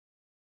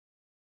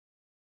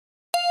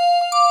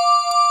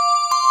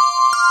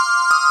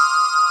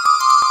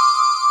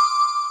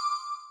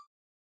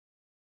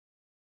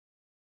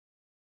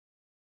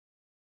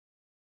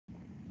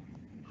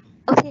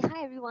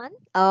everyone.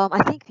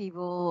 I think we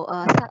will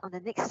start on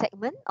the next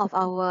segment of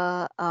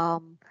our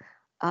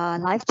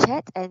live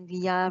chat, and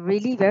we are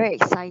really very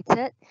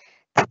excited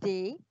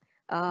today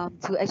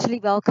to actually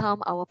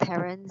welcome our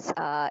parents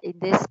in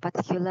this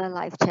particular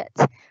live chat.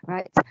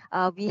 Right,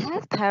 we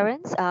have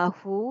parents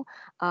who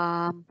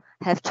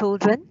have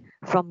children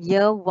from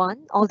year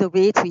one all the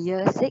way to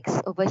year six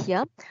over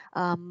here,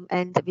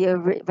 and we are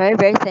very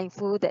very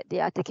thankful that they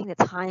are taking the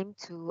time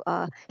to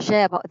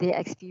share about their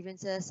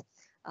experiences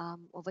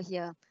over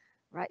here.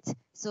 Right,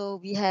 so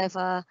we have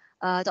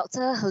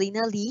Dr.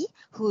 Helena Lee,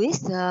 who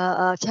is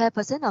the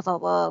chairperson of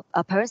our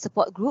parent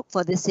support group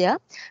for this year,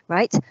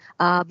 right?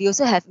 We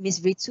also have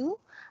Ms. Ritu,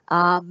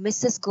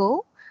 Mrs.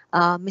 Go,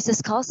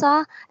 Mrs.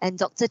 Kausa, and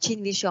Dr.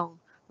 Chin Wee Xiong,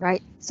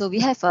 right? So we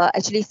have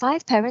actually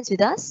 5 parents with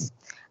us.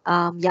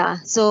 I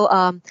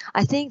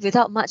think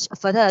without much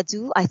further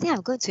ado, I think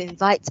I'm going to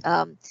invite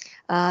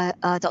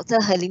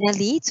Dr. Helena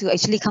Lee to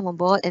actually come on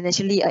board and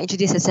actually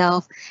introduce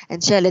herself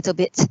and share a little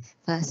bit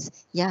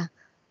first. Yeah,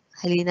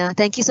 Helena,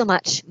 thank you so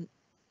much.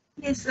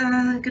 Yes,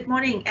 good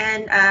morning,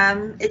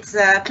 and it's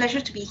a pleasure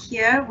to be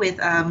here with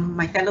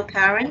my fellow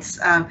parents.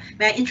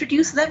 May I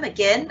introduce them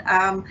again?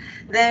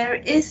 There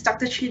is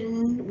Dr.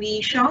 Chin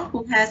Wee Xiong,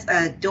 who has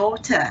a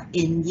daughter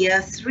in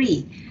year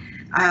 3.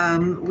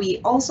 We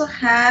also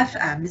have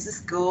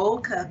Mrs. Go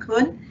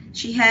Kun.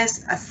 She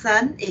has a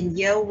son in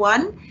year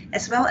 1,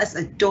 as well as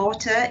a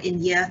daughter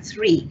in year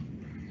 3.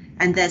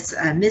 And there's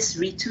Miss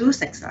Ritu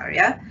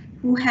Seksaria,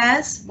 who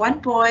has 1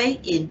 boy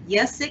in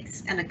year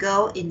 6 and a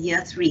girl in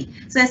year 3.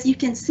 So as you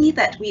can see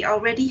that we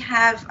already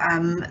have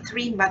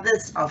 3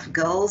 mothers of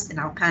girls in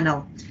our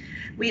panel.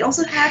 We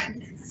also have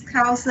Mrs.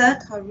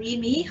 Kausa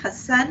Karimi. Her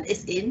son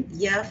is in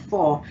year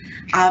 4.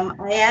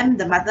 I am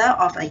the mother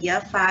of a year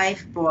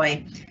 5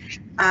 boy.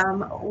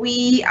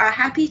 We are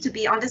happy to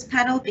be on this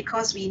panel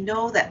because we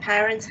know that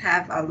parents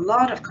have a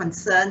lot of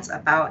concerns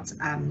about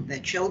their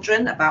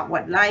children, about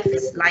what life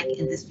is like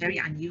in this very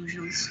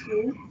unusual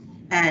school.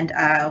 And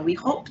we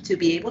hope to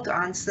be able to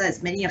answer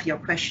as many of your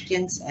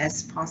questions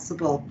as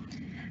possible.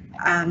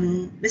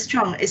 Ms.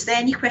 Chong, is there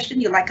any question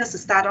you'd like us to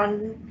start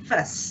on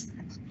first?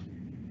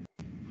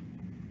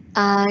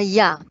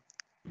 Yeah.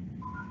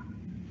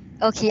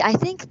 Okay, I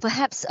think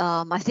perhaps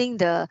I think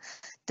the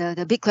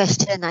big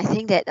question, I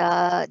think that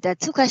there are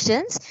 2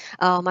 questions.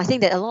 I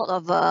think that a lot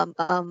of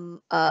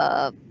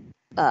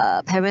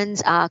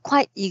parents are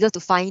quite eager to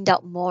find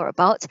out more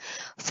about.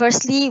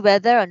 Firstly,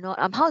 whether or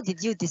not how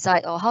did you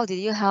decide, or how did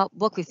you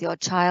work with your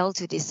child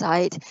to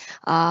decide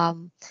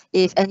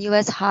if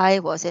NUS High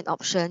was an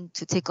option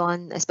to take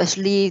on,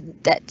 especially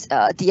that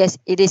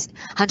it is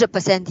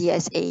 100%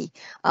 DSA.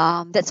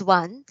 That's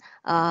one.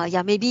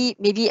 Yeah,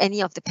 maybe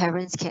any of the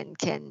parents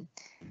can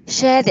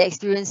share their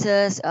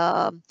experiences.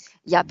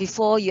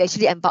 Before you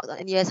actually embarked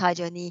on NUS High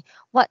journey,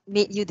 what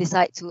made you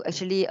decide to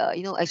actually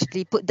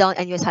actually put down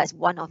NUS High as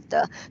one of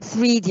the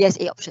 3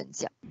 DSA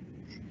options?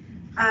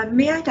 Yeah.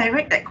 May I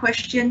direct that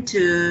question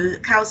to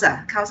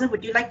Kausa? Kausa,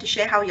 would you like to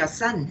share how your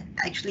son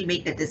actually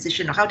made the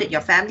decision, or how did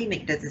your family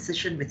make the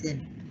decision with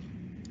him?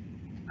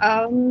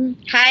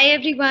 Hi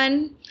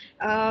everyone.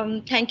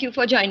 Thank you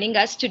for joining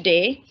us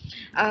today.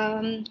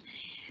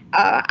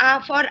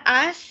 For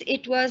us,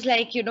 it was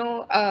like,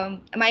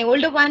 my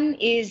older one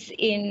is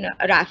in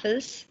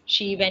Raffles.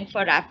 She went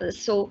for Raffles.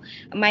 So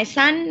my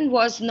son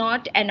was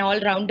not an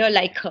all-rounder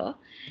like her.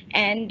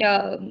 And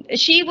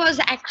she was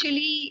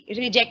actually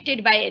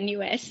rejected by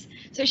NUS.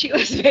 So she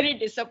was very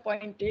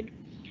disappointed.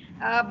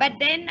 But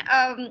then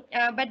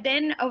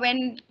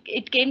when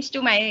it came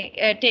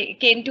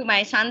to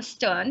my son's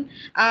turn,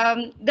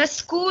 the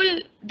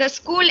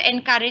school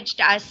encouraged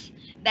us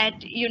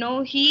that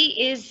he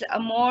is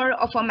more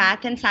of a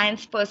math and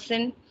science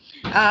person.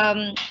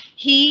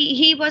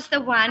 He was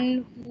the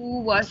one who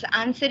was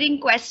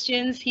answering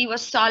questions. He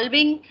was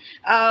solving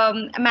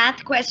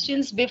math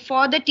questions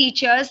before the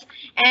teachers,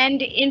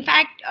 and in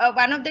fact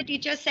one of the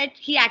teachers said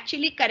he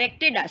actually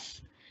corrected us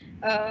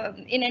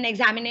in an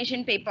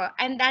examination paper,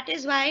 and that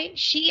is why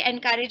she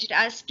encouraged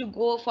us to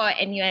go for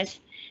NUS.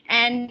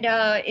 And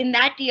in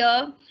that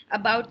year,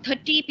 about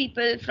 30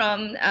 people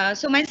from,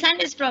 so my son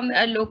is from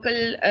a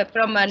local,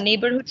 from a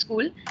neighborhood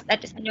school,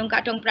 that is Tanjong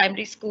Katong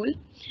Primary School.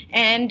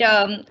 And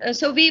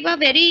so we were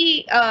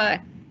very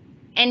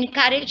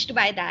encouraged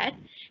by that.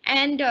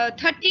 And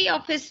 30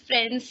 of his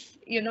friends,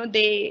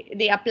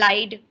 they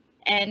applied.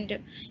 And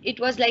it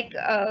was like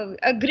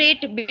a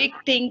great big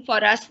thing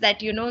for us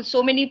that,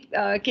 so many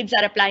kids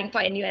are applying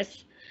for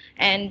NUS.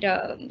 And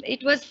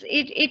it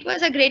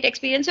was a great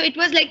experience. So it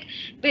was like,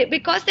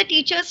 because the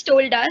teachers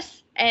told us,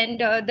 and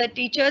the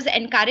teachers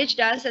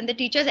encouraged us, and the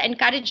teachers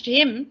encouraged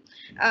him,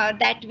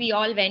 that we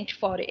all went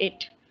for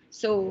it.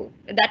 So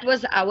that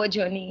was our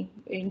journey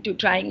into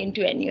trying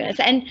into NUS.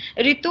 And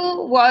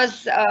Ritu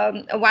was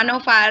one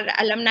of our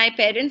alumni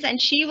parents,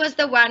 and she was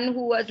the one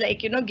who was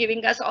like,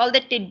 giving us all the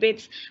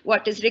tidbits,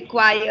 what is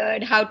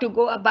required, how to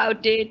go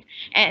about it.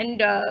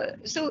 And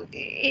so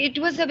it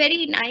was a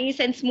very nice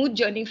and smooth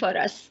journey for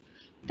us.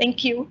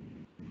 Thank you.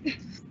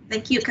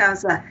 Thank you,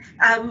 Kausa.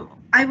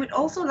 I would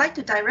also like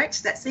to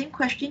direct that same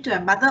question to a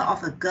mother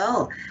of a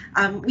girl.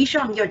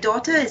 Wishon, your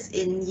daughter is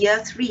in year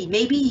 3.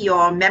 Maybe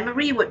your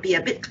memory would be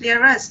a bit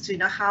clearer as to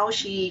how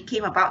she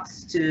came about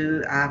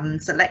to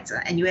select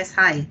NUS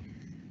High.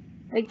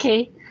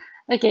 Okay.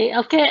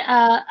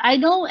 I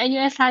know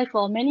NUS High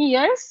for many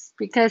years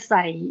because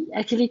I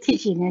actually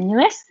teach in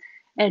NUS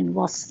and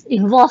was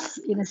involved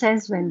in a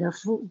sense when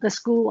the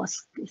school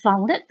was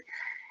founded.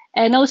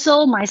 And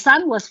also my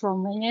son was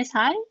from NUS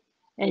High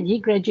and he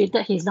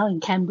graduated. He's now in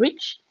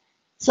Cambridge.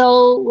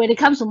 So when it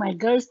comes to my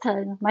girl's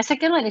turn, my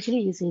second one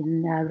actually is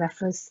in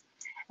Raffles.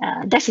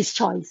 That's his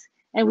choice.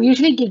 And we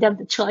usually give them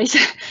the choice.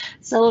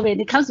 So when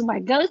it comes to my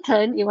girl's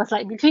turn, it was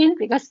like between,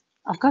 because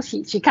of course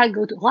she can't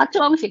go to Hwa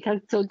Chong, she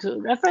can't go to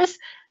Raffles,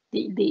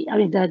 the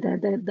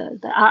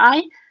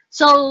RI.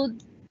 So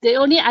they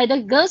only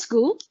either girls'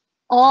 school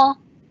or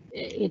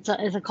it's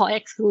a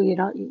co-ed school,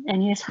 in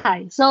NUS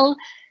High. So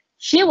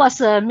she was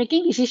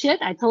making decision.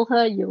 I told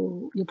her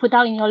you put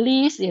down in your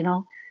list,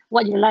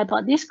 what you like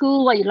about this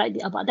school, what you like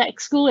about that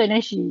school, and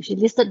then she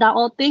listed down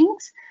all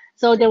things.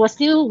 So there was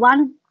still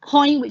one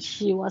point which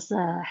she was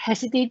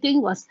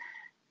hesitating was,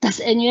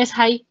 does NUS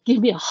High give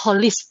me a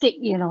holistic,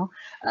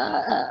 uh,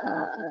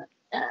 uh,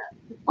 uh,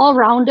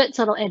 all-rounded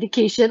sort of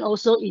education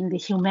also in the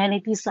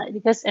humanities side?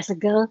 Because as a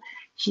girl,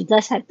 she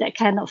does have that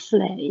kind of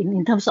flair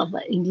in terms of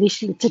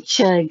English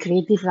literature and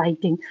creative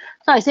writing.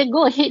 So I said,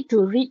 go ahead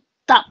to read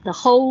up the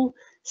whole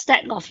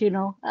stack of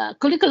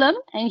curriculum,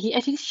 and she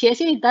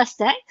actually does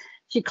that.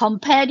 She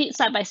compared it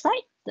side by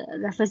side, the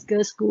Raffles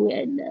Girls' School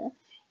and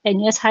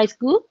NUS High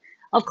School.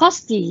 Of course,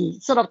 the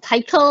sort of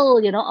title,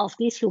 of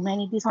these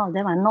humanities, some of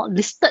them are not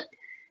listed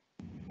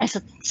as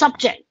a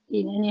subject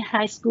in any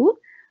high school,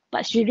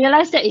 but she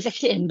realized that it's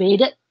actually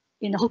embedded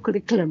in the whole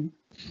curriculum.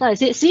 So I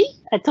said, see,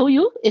 I told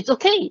you, it's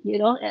okay,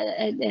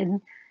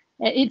 and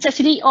it's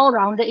actually all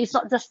rounded. It's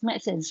not just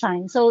maths and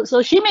science.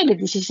 So she made the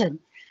decision.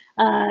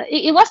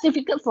 It was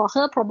difficult for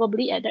her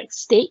probably at that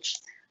stage,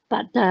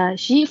 but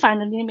she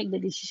finally made the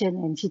decision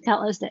and she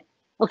told us that,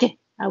 okay,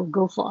 I will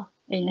go for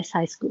NUS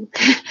High School.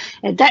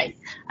 And that,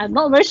 I'm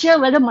not very sure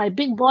whether my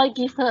big boy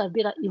gave her a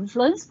bit of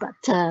influence, but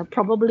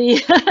probably,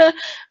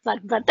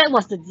 but that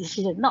was the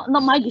decision, not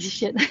my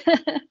decision.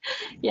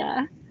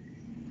 Yeah.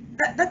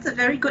 That's a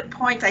very good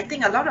point. I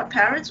think a lot of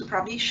parents would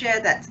probably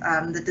share that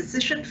the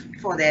decision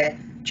for their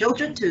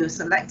children to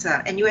select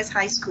NUS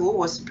High School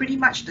was pretty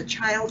much the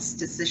child's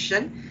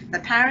decision. The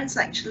parents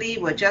actually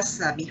were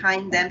just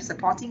behind them,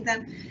 supporting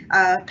them.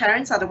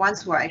 Parents are the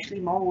ones who are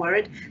actually more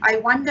worried. I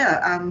wonder,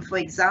 for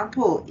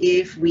example,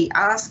 if we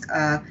ask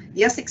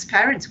year 6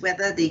 parents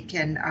whether they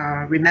can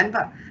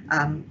remember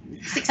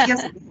 6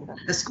 years ago,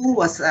 the school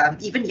was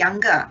even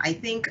younger. I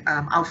think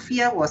our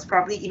fear was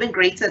probably even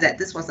greater that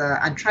this was an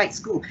untried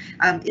school.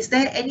 Is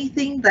there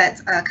anything that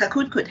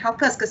Kakun could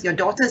help us, because your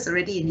daughter is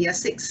already in year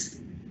 6?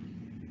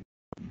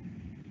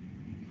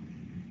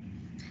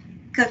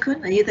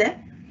 Kakun, are you there?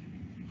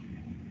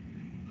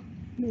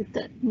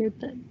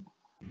 Muted.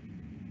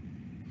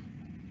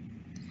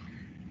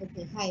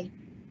 Okay, hi.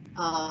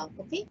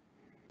 Okay,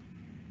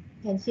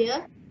 can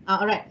hear?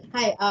 All right.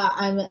 Hi,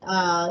 I'm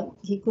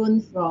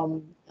Hikun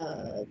from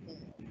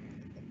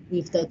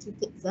with the 2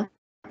 kids,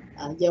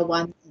 year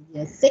 1 and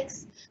year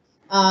 6.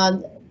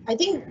 I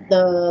think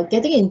the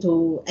getting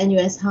into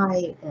NUS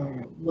High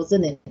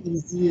wasn't an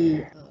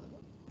easy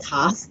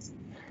task.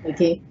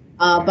 Okay,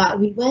 but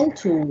we went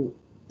to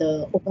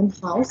the open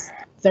house.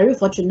 Very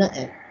fortunate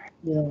at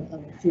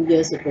a few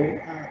years ago.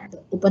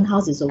 The open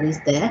house is always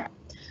there.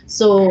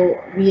 So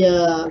we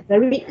are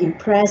very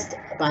impressed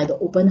by the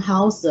open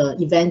house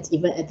event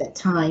even at that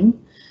time,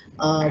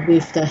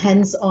 with the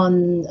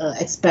hands-on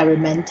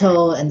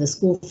experimental and the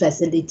school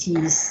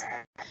facilities.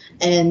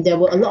 And there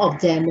were a lot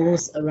of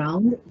demos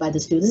around by the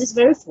students. It's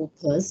very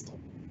focused.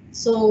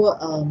 So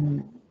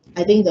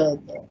I think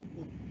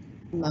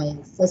my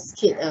first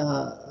kid,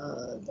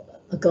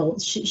 a girl,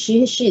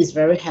 she is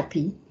very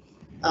happy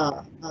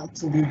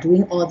to be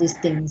doing all these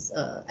things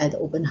at the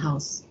open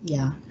house.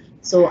 Yeah.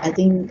 So I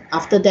think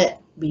after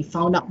that we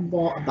found out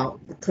more about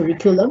the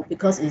curriculum,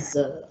 because it's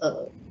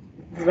a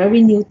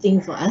very new thing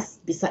for us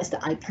besides the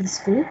IP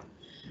school,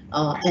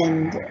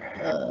 and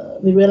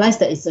we realized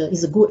that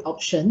it's a good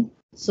option.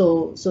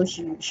 So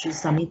she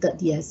submitted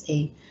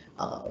DSA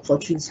for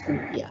 3 school.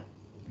 Yeah.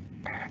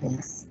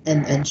 Yes.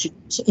 And she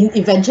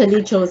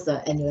eventually chose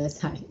the NUS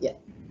High. Yeah.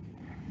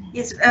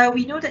 Yes,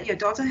 we know that your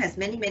daughter has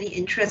many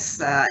interests,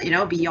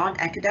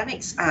 beyond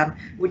academics.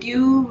 Would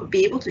you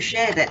be able to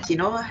share that,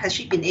 has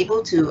she been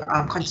able to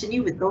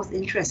continue with those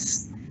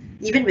interests,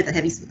 even with a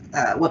heavy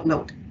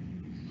workload?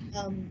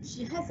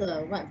 She has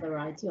a wide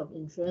variety of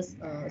interests.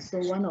 So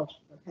one of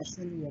her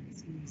passion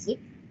was music,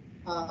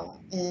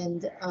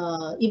 and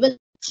even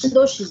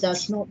though she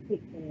does not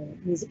take the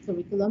music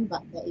curriculum,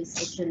 but there is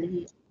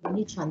actually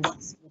many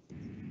chances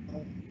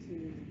to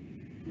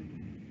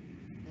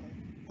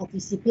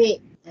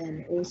participate,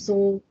 and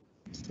also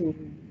to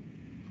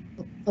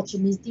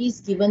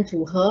opportunities given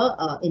to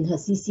her in her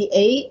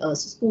CCA,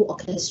 school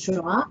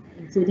orchestra,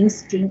 including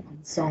string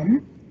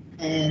ensemble,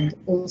 and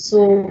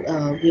also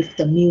with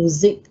the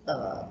music,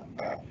 how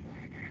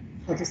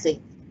to say,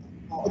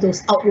 all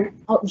those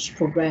outreach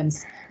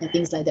programs and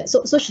things like that.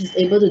 So she's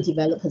able to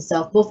develop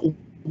herself both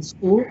in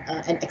school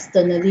and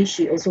externally.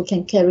 She also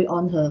can carry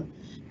on her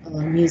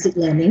music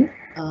learning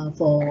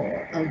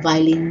for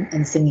violin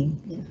and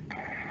singing. Yeah.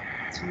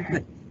 That's really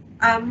good.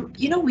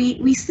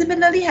 We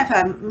similarly have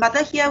a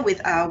mother here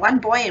with one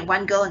boy and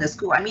one girl in the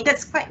school. I mean,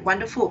 that's quite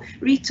wonderful.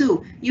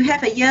 Ritu, you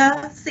have a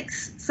year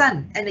 6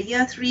 son and a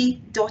year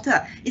 3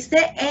 daughter. Is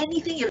there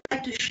anything you'd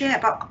like to share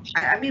about?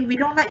 I mean, we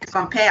don't like to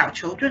compare our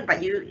children, but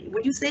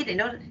would you say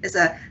there's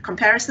a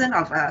comparison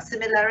of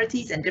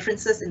similarities and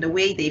differences in the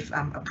way they've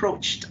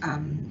approached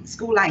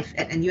school life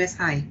at NUS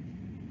High?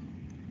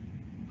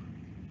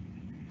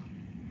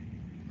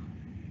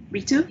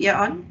 Ritu, you're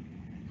on.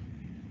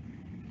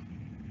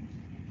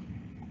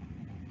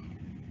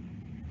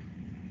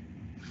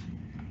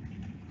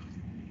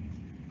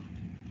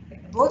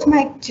 Both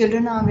my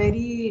children are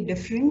very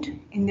different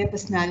in their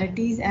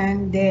personalities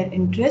and their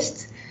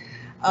interests.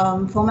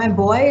 For my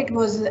boy,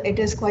 it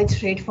is quite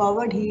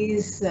straightforward. He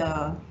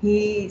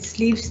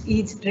sleeps,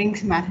 eats,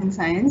 drinks, math and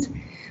science.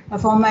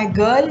 For my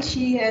girl,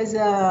 she has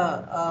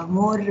a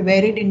more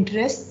varied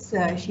interests.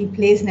 She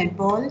plays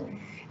netball,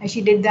 and she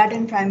did that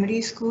in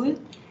primary school.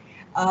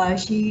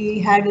 She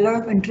had a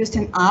lot of interest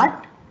in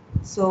art.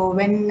 So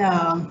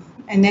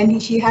and then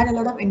she had a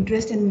lot of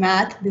interest in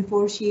math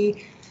before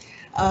she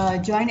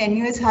joined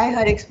NUS High.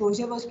 Her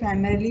exposure was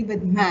primarily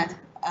with math.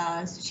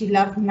 So she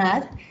loved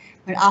math.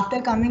 But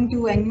after coming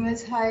to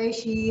NUS High,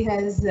 she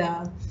has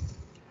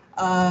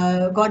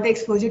got the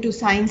exposure to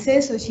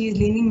sciences. So she's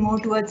leaning more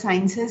towards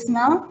sciences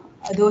now,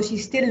 though she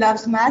still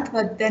loves math,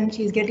 but then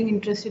she's getting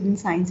interested in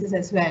sciences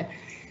as well.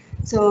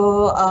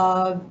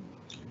 So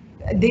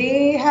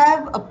they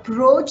have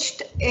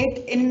approached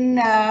it in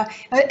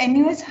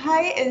NUS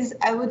High is,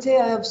 I would say,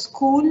 a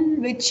school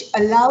which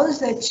allows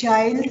the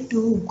child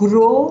to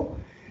grow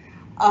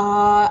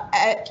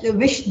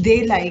which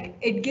they like.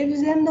 It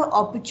gives them the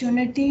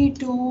opportunity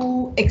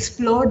to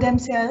explore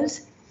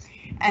themselves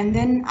and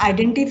then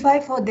identify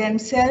for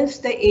themselves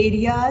the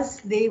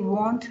areas they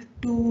want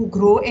to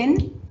grow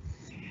in.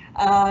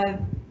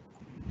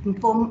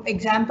 For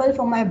example,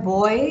 for my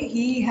boy,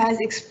 he has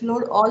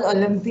explored all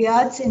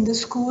Olympiads in the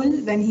school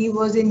when he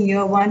was in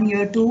year 1,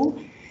 year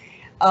 2.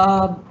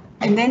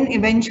 And then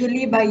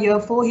eventually by year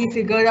 4, he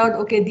figured out,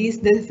 okay, the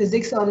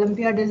physics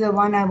Olympiad is the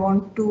one I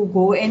want to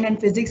go in,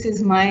 and physics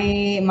is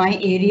my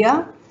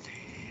area.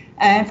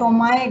 And for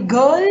my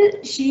girl,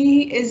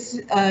 she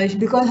is,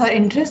 because her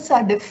interests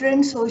are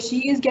different, so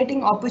she is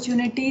getting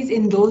opportunities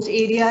in those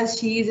areas.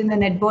 She is in the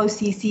netball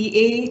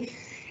CCA.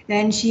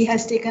 Then she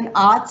has taken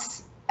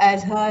arts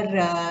as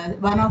her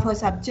one of her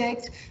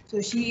subjects.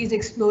 So she is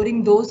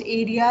exploring those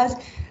areas.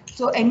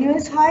 So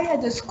NUS High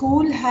as a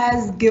school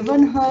has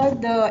given her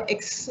the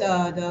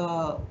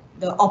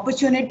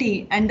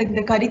opportunity, and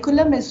the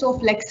curriculum is so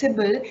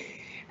flexible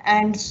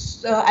and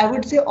I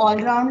would say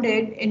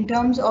all-rounded in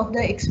terms of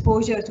the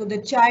exposure. So the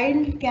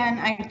child can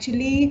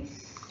actually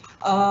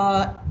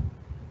at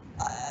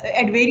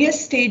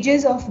various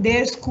stages of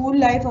their school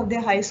life, of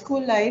their high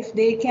school life,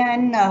 they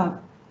can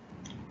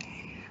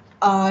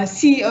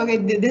see, okay,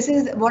 this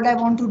is what I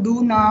want to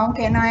do now.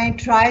 Can I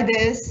try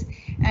this?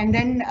 And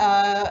then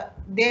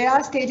there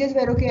are stages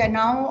where, okay,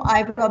 now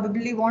I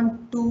probably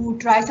want to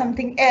try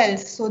something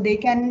else. So they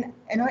can,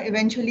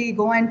 eventually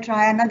go and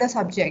try another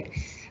subject.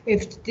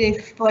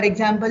 If for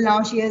example,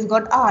 now she has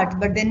got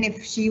art, but then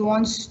if she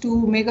wants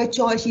to make a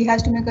choice, she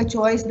has to make a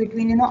choice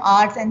between,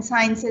 arts and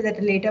sciences at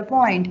a later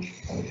point.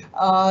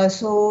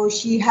 So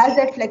she has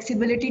that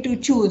flexibility to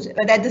choose,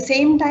 but at the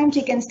same time,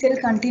 she can still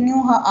continue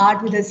her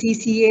art with the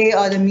CCA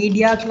or the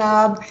media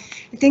club,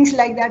 things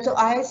like that. So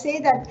I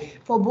say that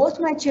for both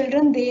my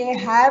children, they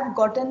have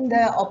gotten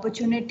the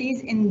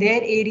opportunities in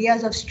their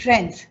areas of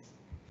strength,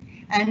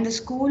 and the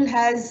school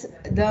has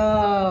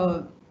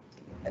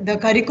the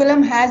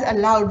curriculum has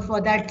allowed for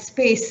that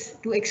space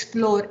to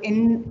explore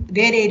in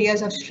their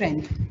areas of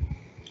strength.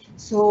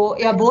 So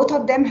yeah, both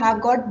of them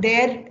have got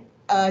their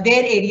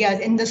areas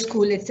in the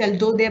school itself,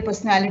 though their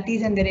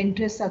personalities and their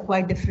interests are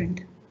quite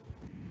different.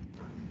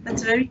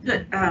 That's very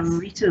good,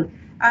 Ritu.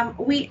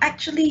 We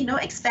actually,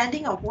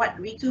 expanding on what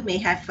Ritu may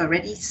have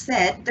already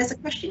said, there's a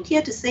question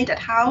here to say that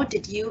how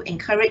did you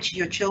encourage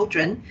your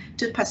children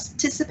to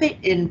participate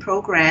in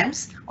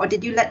programs, or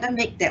did you let them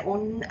make their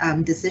own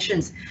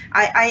decisions?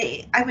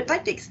 I would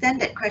like to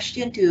extend that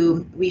question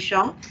to Wee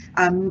Xiong,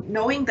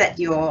 knowing that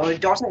your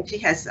daughter actually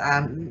has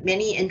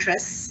many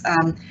interests,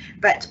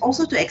 but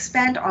also to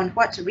expand on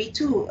what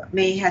Ritu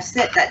may have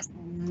said, that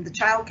the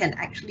child can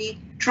actually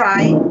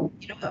try,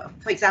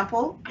 for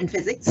example, in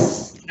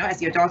physics,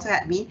 as your daughter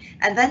had been,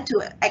 and then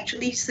to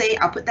actually say,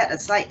 I'll put that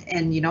aside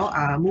and,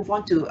 move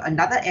on to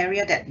another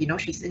area that,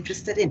 she's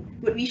interested in.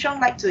 Would Wee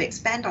Xiong like to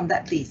expand on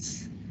that,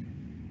 please?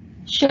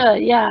 Sure,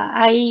 yeah,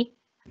 I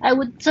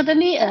would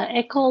certainly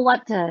echo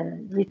what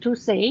Ritu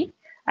say.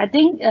 I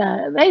think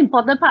a very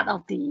important part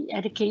of the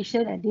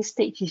education at this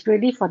stage is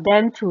really for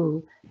them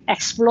to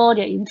explore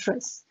their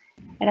interests.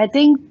 And I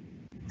think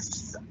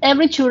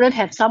every children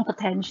have some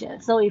potential.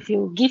 So if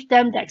you give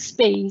them that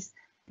space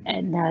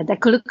and the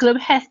curriculum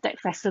has that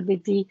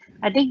flexibility,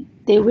 I think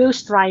they will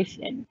strive.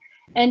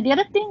 And the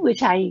other thing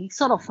which I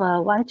sort of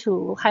want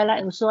to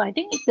highlight also, I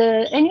think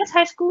the NUS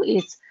High School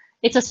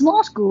it's a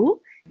small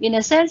school in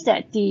a sense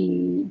that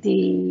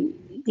the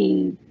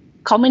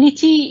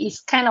community is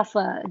kind of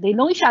they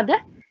know each other,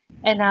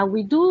 and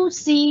we do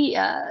see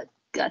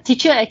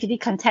teacher actually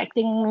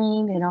contacting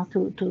me,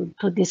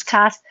 to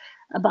discuss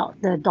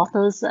about the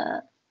daughter's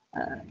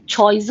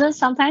choices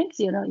sometimes,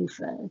 if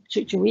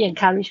should we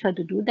encourage her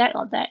to do that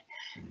or that.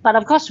 But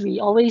of course, we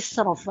always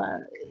sort of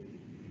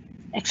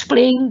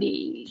explain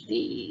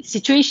the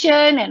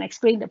situation and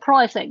explain the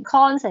pros and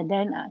cons, and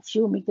then she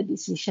will make the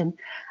decision.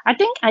 I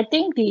think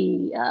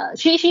she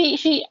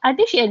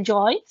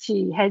enjoyed.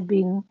 She has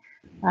been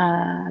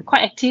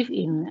quite active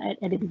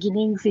at the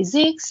beginning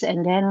physics,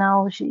 and then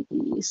now she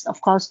is,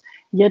 of course,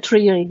 year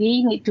 3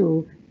 already, need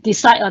to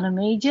decide on a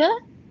major,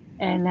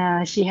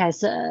 and she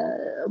has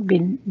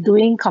been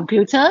doing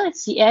computer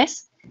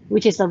CS,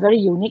 which is a very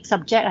unique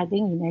subject, I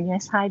think, in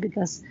NUS High,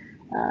 because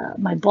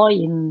my boy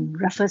in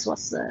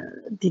Raffles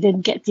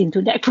didn't get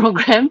into that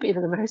program. It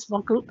was a very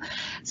small group,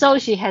 so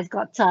she has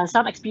got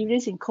some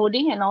experience in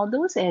coding and all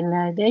those,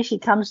 and then she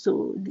comes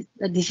to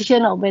a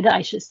decision of whether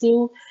I should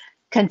still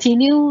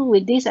continue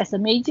with this as a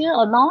major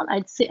or not.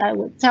 I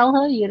would tell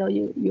her,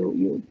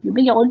 you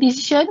make your own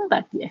decision,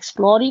 but you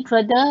explore it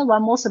further,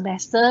 one more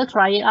semester,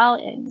 try it out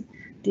and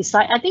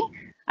decide.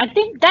 I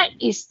think that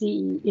is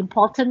the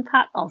important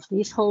part of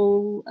this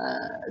whole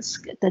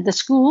the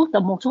school.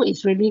 The motto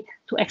is really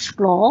to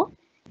explore,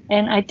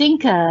 and I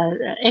think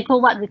echo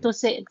what Vito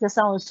said just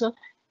now also.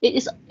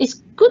 It's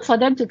good for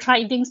them to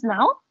try things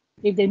now.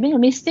 If they make a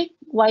mistake,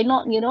 why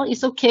not?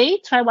 It's okay.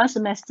 Try one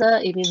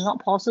semester. If it's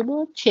not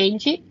possible,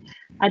 change it.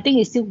 I think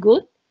it's still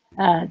good.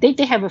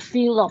 They have a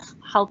feel of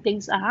how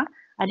things are.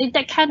 I think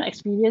that kind of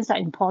experience are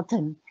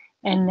important,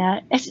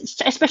 and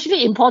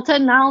especially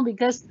important now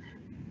because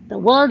the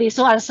world is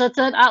so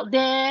uncertain out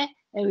there,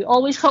 and we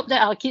always hope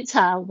that our kids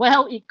are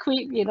well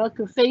equipped,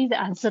 to face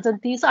the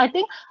uncertainty. So I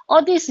think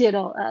all this,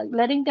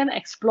 letting them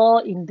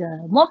explore in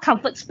the more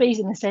comfort space,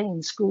 in a sense,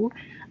 in school,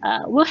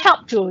 will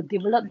help to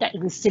develop that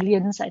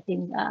resilience, I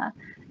think,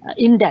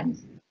 in them.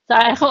 So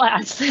I hope I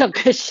answered your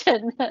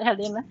question,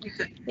 Helena.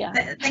 Yeah.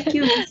 Thank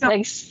you.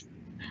 Thanks.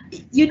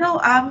 We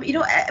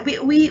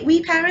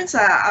parents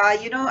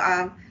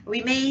are,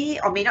 we may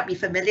or may not be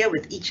familiar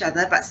with each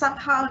other, but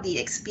somehow the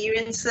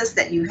experiences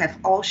that you have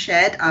all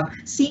shared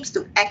seems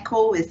to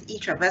echo with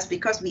each of us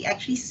because we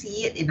actually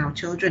see it in our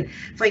children.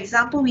 For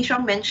example, Wee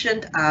Shong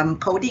mentioned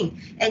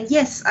coding. And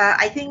yes,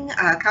 I think,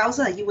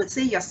 Kausa, you would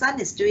say your son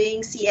is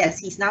doing CS.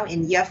 He's now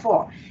in year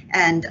 4.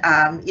 And,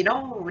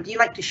 would you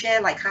like to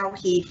share like how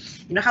he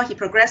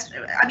progressed?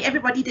 I mean,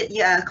 everybody did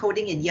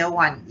coding in year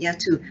 1, year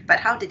 2, but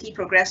how did he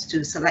progress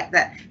to select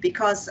that?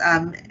 Because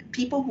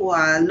people who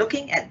are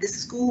looking at this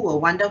school will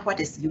wonder what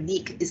is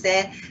unique. Is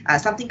there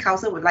something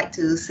Kausa would like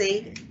to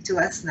say to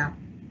us now?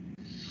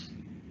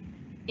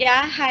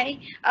 Yeah, hi.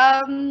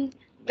 The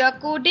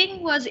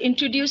coding was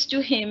introduced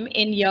to him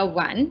in year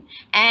 1,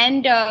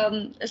 and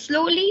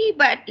slowly,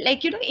 but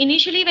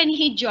initially when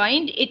he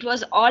joined, it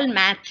was all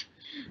math.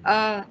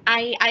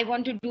 I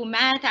want to do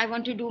math,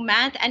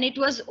 and it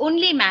was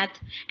only math.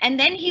 And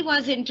then he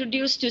was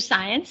introduced to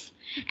science,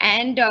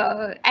 and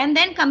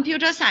then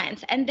computer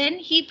science, and then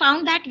he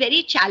found that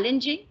very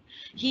challenging.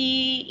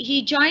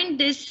 He joined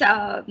this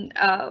app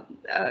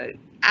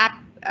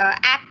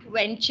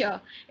venture.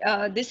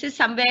 This is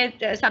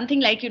something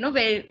like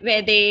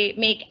where they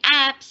make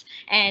apps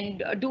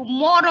and do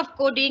more of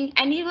coding,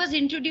 and he was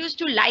introduced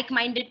to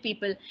like-minded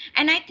people,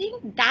 and I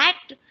think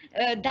that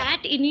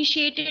that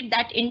initiated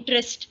that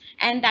interest,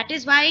 and that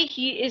is why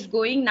he is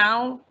going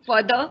now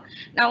further.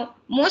 Now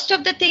most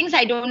of the things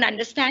I don't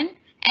understand,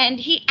 and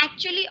he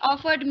actually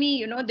offered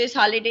me this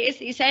holidays,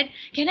 he said,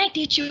 can I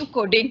teach you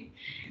coding,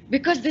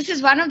 because this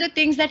is one of the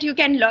things that you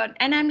can learn.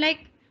 And I'm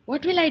like,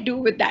 what will I do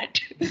with that?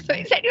 So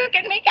he said, you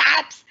can make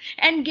apps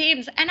and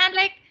games. And I'm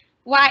like,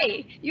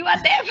 why? You are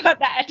there for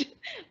that.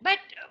 But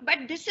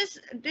this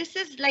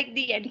is like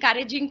the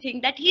encouraging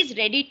thing, that he's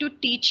ready to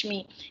teach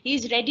me.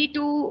 He's ready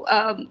to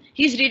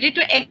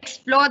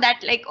explore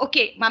that, like,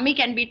 okay, mommy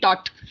can be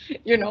taught,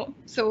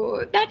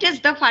 So that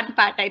is the fun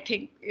part, I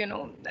think,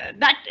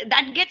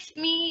 that gets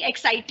me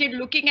excited,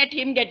 looking at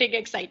him getting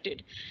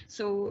excited.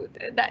 So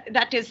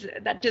that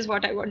is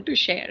what I want to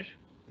share.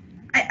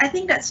 I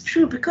think that's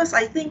true, because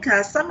I think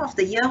some of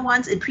the year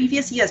 1s in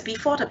previous years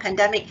before the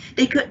pandemic,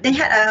 they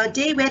had a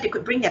day where they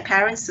could bring their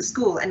parents to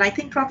school, and I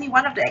think probably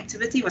one of the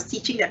activity was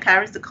teaching their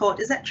parents to code.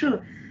 Is that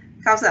true,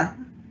 Kausa?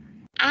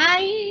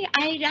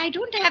 I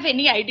don't have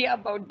any idea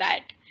about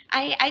that.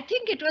 I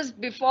think it was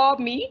before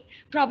me,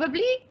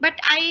 probably, but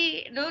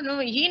no,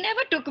 he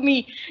never took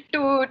me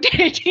to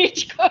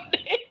teach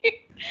coding.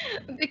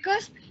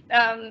 Because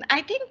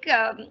I think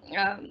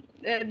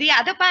the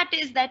other part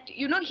is that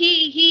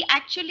he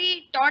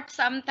actually taught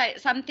some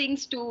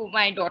things to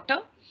my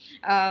daughter,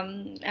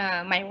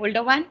 my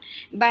older one,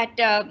 but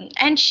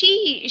and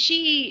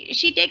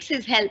she takes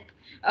his help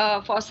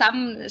for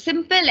some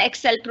simple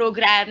Excel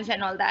programs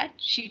and all that.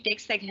 She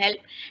takes the help.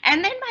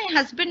 And then my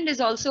husband is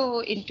also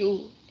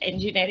into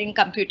engineering,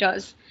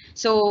 computers.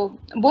 So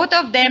both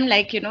of them,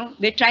 like,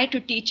 they try to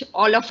teach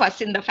all of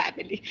us in the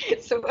family.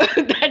 So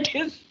that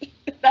is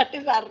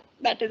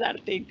our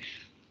thing.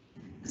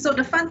 So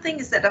the fun thing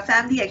is that the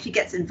family actually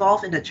gets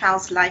involved in the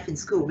child's life in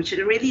school, which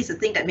really is the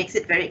thing that makes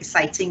it very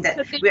exciting, that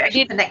we're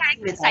actually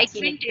connecting with our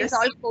excitement teenagers. is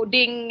all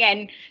coding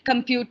and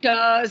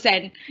computers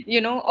and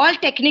all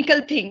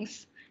technical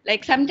things.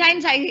 Like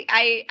sometimes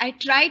I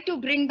try to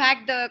bring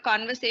back the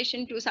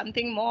conversation to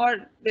something more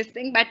this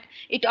thing, but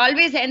it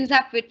always ends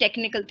up with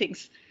technical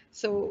things.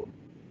 So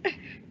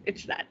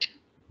it's that.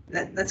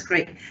 That's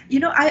great.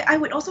 I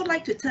would also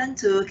like to turn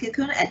to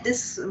Kikun at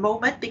this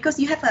moment, because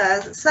you have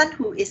a son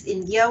who is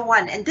in year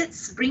 1, and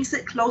this brings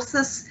it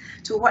closest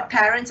to what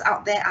parents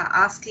out there are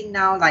asking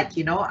now, like,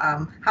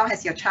 how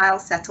has your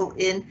child settled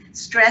in,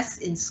 stress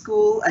in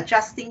school,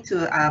 adjusting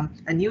to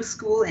a new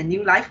school and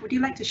new life. Would you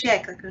like to share,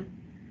 Kikun?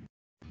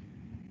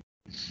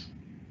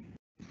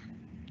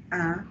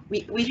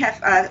 We have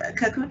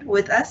Kikun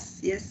with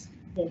us, yes.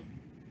 Yes.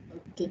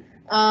 Okay.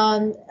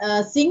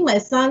 Seeing my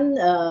son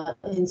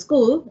in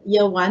school,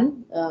 year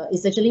 1,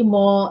 is actually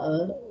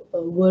more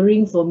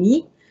worrying for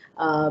me,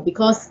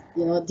 because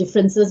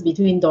differences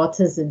between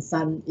daughters and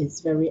son is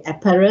very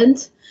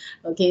apparent.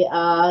 Okay.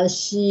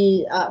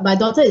 My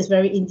daughter is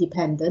very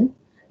independent,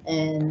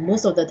 and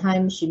most of the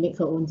time she make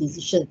her own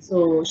decisions.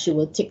 So she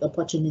will take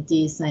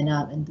opportunities, sign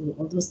up, and do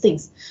all those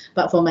things.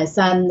 But for my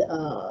son,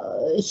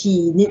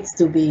 he needs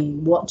to be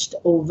watched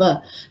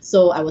over.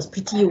 So I was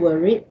pretty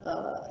worried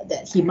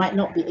that he might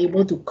not be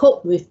able to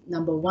cope with,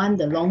 number 1,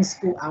 the long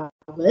school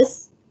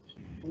hours,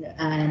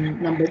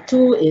 and number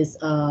 2 is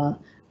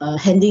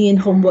handing in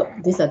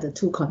homework. These are the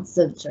 2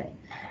 concerns, right?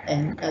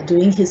 And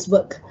doing his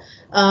work.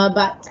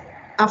 But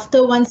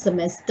after 1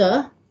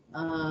 semester,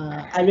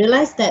 I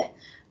realized that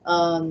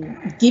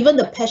given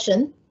the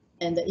passion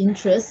and the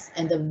interest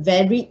and the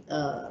varied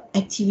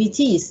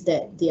activities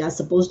that they are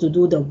supposed to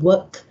do the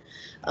work,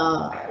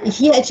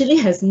 he actually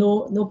has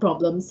no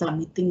problem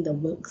submitting the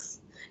works.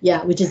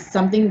 Yeah, which is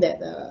something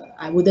that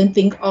I wouldn't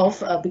think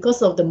of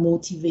because of the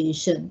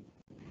motivation.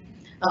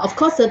 Of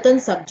course, certain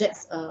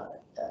subjects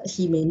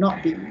he may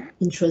not be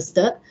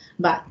interested,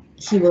 but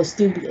he will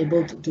still be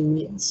able to do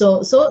it.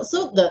 So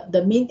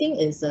the main thing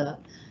is that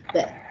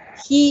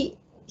he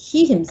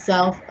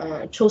himself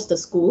chose the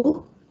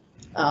school,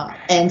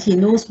 and he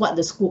knows what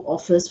the school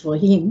offers for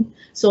him.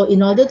 So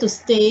in order to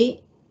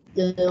stay,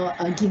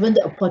 given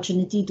the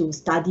opportunity to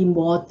study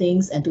more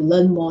things and to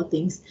learn more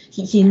things,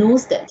 he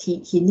knows that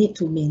he need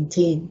to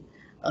maintain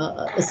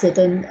a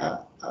certain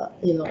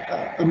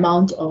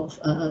amount of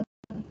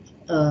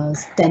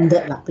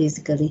standard,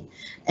 basically.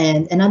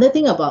 And another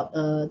thing about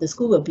the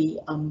school will be,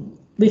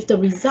 with the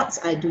results,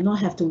 I do not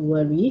have to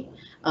worry,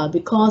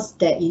 because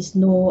there is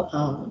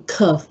no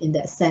curve in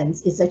that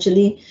sense. It's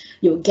actually,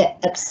 you get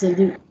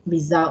absolute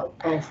result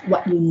of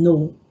what you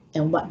know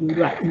and what you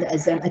write in the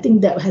exam. I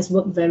think that has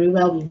worked very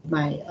well with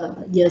my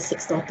year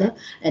 6 daughter,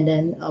 and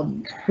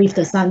then with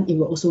the son, it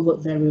will also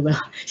work very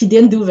well. He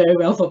didn't do very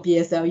well for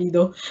PSLE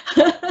though.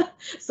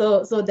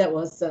 So that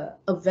was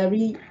a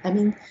very, I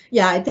think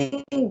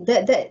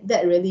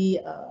that really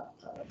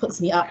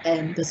puts me up.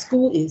 And the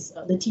school is,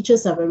 the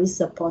teachers are very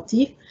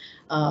supportive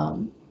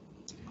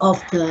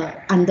of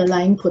the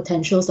underlying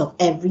potentials of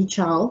every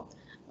child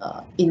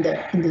in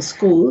the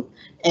school,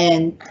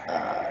 and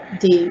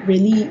they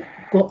really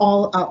go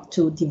all out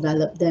to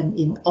develop them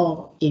in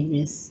all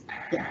areas.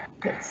 Yeah,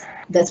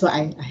 that's what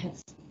I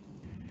have.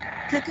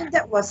 Kikun,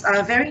 that was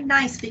very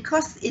nice,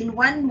 because in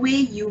one way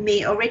you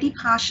may already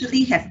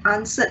partially have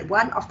answered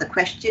one of the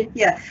questions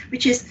here,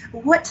 which is,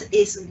 what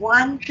is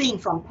one thing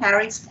from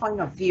parents' point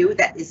of view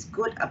that is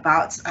good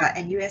about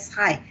NUS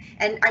High?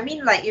 And I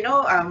mean, like,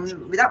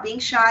 without being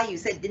shy, you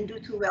said didn't do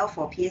too well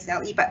for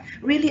PSLE, but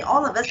really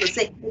all of us will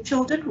say the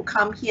children who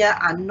come here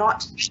are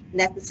not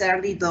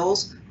necessarily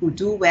those who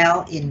do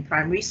well in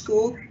primary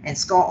school and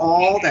score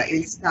all the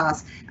A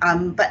stars.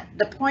 But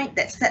the point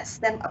that sets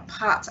them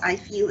apart, I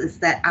feel, is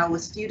that our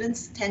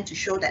students tend to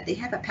show that they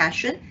have a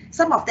passion.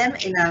 Some of them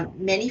in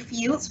many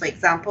fields, for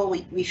example,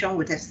 Wishong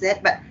would have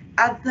said, but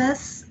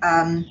others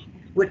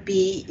would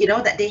be,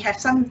 that they have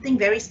something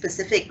very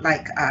specific,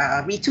 like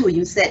Ritu,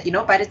 you said,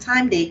 by the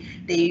time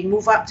they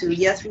move up to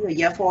year 3 or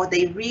year 4,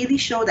 they really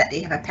show that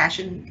they have a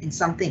passion in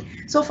something.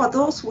 So for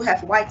those who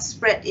have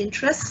widespread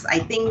interests, I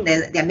think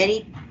there are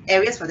many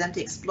areas for them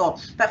to explore.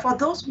 But for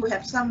those who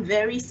have some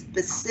very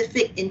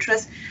specific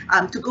interest,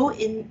 to go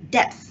in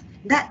depth,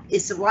 that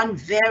is one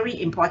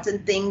very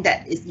important thing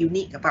that is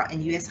unique about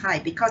NUS High,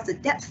 because the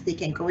depth they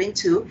can go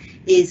into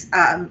is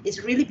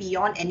really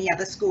beyond any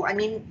other school. I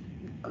mean,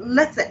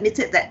 let's admit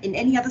it, that in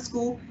any other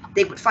school,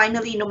 they would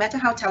finally, no matter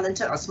how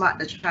talented or smart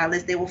the child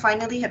is, they will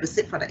finally have to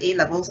sit for the A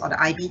levels or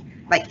the IB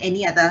like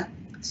any other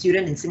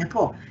student in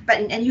Singapore. But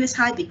in NUS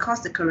High,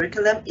 because the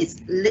curriculum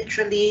is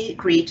literally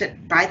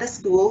created by the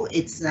school,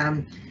 it's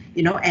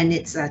and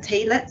it's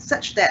tailored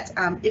such that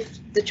if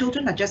the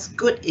children are just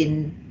good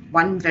in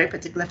one very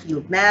particular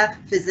field, math,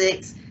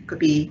 physics, could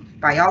be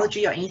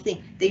biology or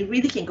anything, they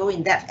really can go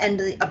in depth, and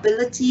the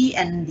ability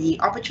and the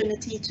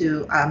opportunity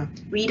to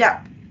read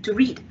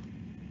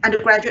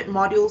undergraduate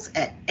modules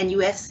at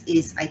NUS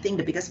is, I think,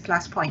 the biggest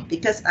plus point,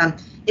 because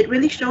it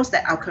really shows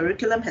that our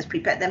curriculum has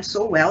prepared them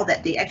so well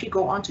that they actually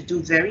go on to do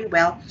very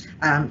well,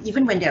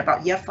 even when they're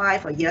about year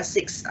 5 or year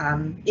 6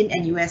 in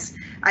NUS.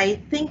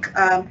 I think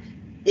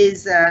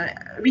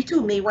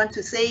Ritu may want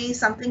to say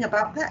something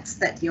about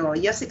that your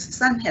year 6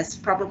 son has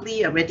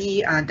probably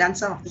already done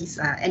some of these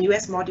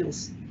NUS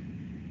modules.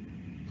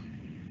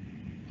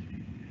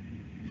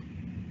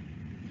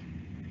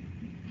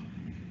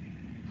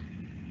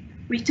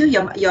 Ritu,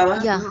 your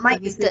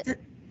mic is muted.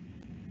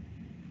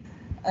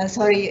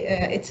 Sorry,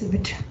 it's a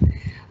bit.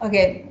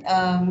 Okay,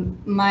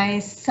 my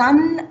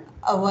son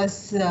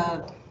was,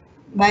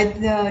 by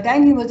the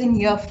time he was in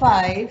year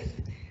 5,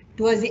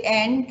 towards the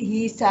end,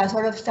 he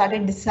sort of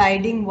started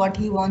deciding what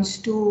he wants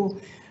to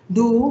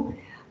do.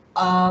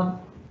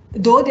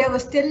 Though there were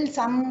still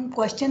some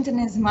questions in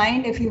his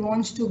mind if he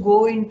wants to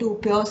go into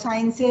pure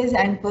sciences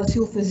and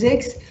pursue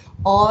physics,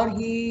 or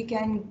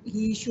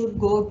he should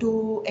go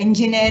to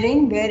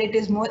engineering where it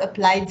is more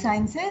applied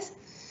sciences.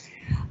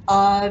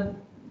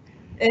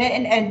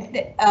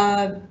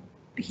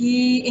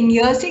 He in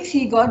year 6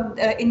 he got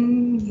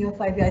in year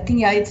 5, I think,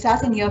 yeah, it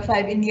starts in year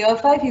 5. In year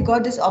 5 he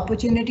got this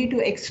opportunity to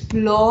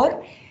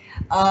explore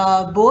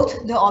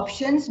both the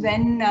options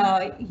when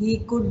he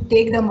could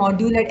take the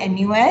module at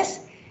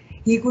NUS.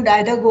 He could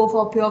either go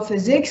for pure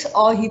physics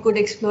or he could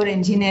explore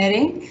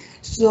engineering.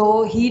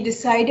 So he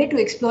decided to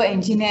explore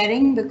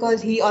engineering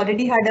because he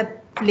already had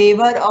a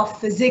flavor of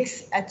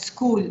physics at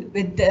school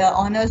with the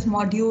honors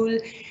module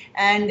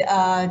and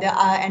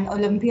and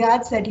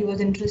Olympiads that he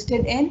was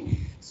interested in.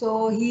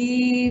 So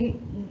he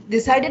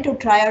decided to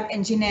try out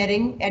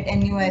engineering at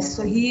NUS.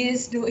 So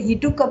he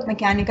took up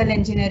mechanical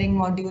engineering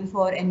module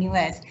for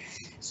NUS.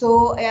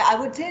 So I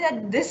would say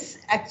that this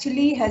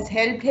actually has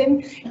helped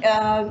him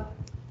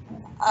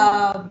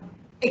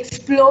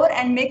explore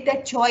and make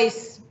that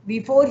choice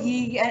before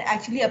he can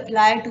actually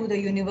apply to the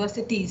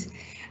universities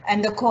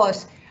and the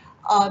course.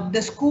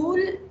 The school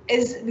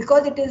is,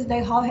 because it is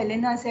like how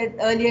Helena said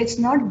earlier, it's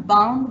not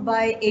bound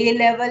by A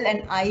level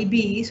and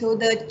IB, so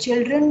the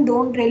children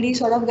don't really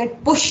sort of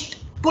get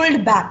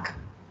pulled back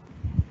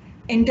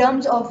in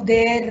terms of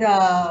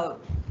their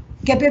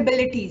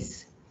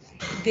capabilities.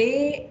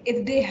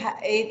 If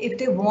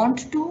they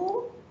want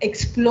to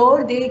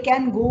explore, they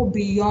can go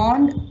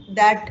beyond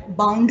that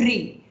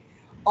boundary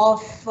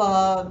of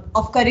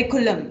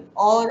curriculum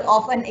or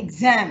of an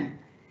exam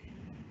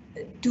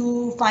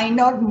to find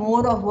out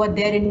more of what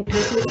they're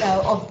interested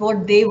of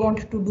what they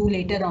want to do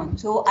later on.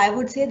 So I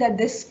would say that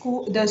this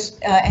school,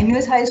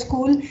 NUS High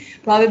School,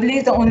 probably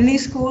is the only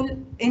school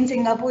in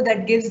Singapore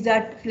that gives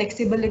that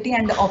flexibility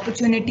and the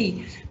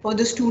opportunity for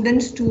the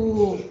students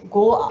to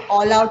go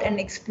all out and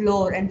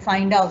explore and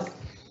find out.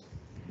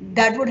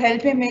 That would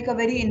help him make a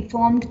very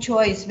informed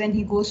choice when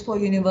he goes for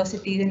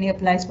universities and he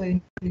applies for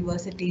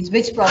universities,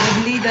 which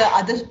probably the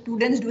other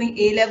students doing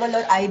A level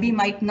or IB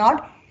might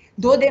not,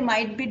 though they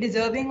might be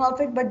deserving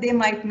of it, but they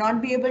might not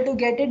be able to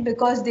get it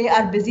because they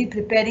are busy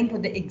preparing for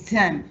the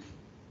exam,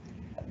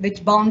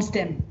 which bounds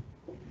them.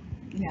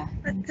 Yeah,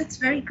 that's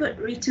very good,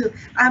 Ritu.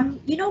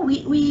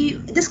 We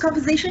this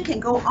conversation can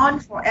go on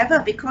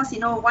forever because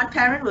one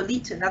parent will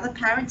lead to another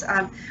parent.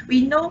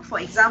 We know, for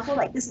example,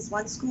 like this is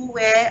one school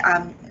where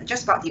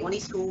just about the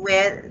only school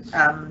where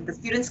the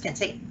students can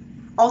take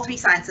all 3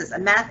 sciences,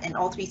 math and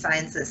all 3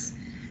 sciences.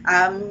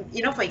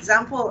 For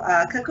example,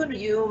 Kakun,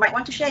 you might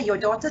want to share. Your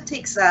daughter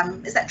takes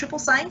is that triple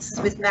science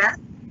with math,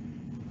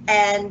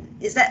 and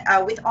is that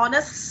with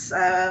honors?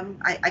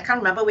 I can't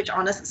remember which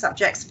honors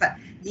subjects, but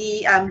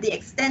the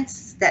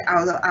extent that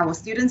our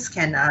students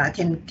can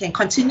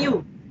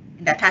continue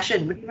in their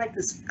passion. Would you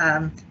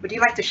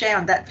like to share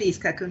on that, please,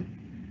 Kakun?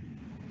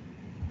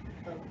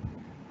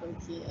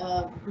 Okay.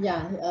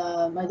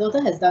 My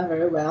daughter has done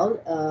very well.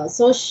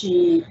 So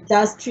she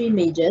does 3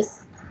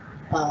 majors: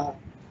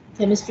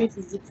 chemistry,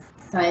 physics,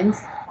 science,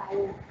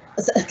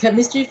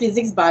 chemistry,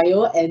 physics,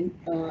 bio, and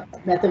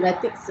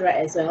mathematics,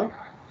 right, as well.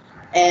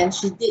 And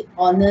she did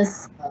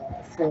honors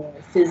for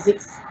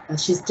physics.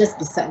 She's just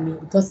beside me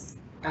because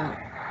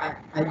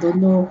I don't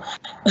know.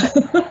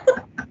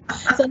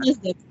 Sometimes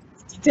the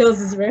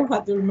details is very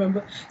hard to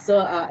remember.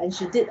 So and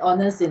she did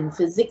honors in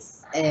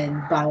physics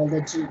and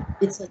biology.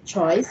 It's a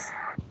choice,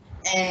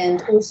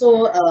 and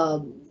also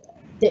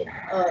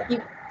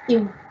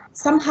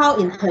somehow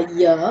in her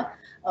year,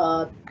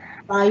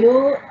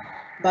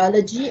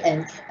 biology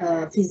and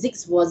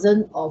physics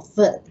wasn't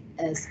offered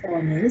as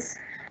honors.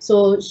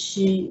 So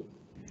she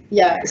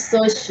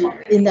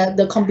in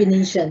the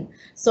combination.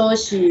 So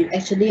she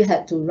actually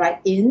had to write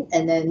in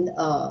and then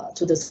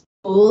to the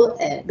school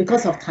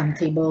because of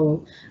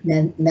timetable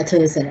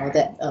matters and all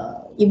that.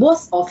 It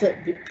was offered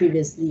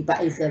previously,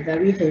 but it's a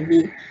very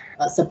heavy,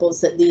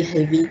 supposedly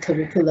heavy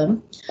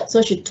curriculum.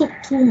 So she took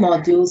 2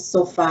 modules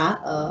so far,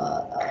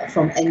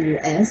 from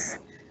NUS.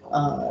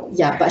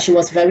 Yeah, but she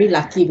was very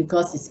lucky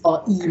because it's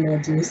all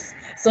e-modules,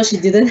 so she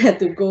didn't have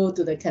to go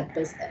to the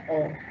campus at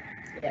all.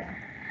 Yeah,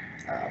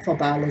 for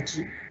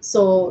biology.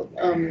 So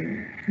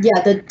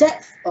yeah, the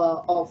depth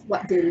of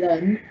what they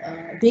learn.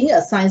 Being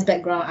a science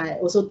background, I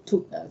also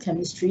took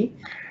chemistry,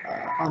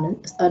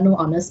 no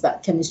honors,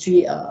 but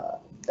chemistry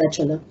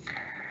bachelor.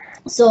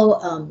 So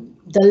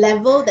the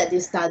level that they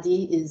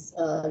study is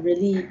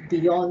really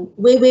beyond,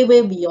 way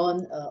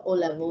beyond O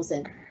levels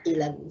and A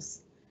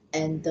levels,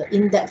 and the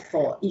in-depth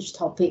for each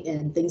topic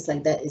and things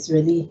like that is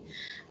really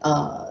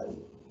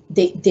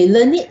they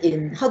learn it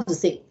in, how to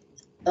say,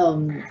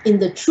 in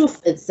the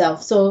truth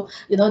itself. So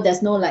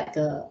there's no like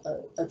a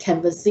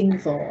canvassing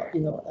for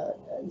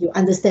you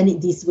understand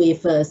it this way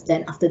first,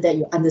 then after that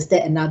you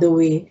understand another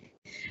way,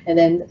 and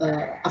then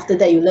after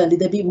that you learn a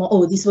little bit more.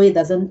 Oh, this way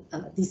doesn't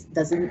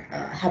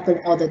happen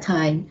all the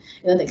time.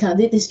 That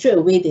kind of, they straight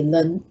away they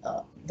learn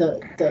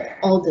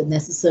all the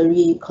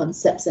necessary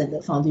concepts and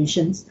the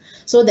foundations,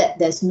 so that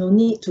there's no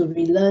need to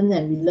relearn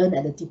and relearn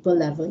at a deeper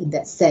level in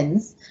that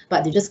sense.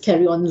 But they just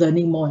carry on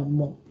learning more and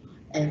more.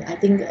 And I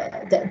think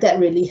that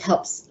really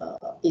helps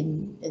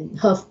in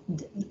her,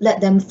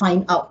 let them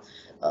find out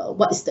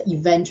what is the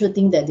eventual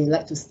thing that they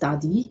like to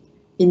study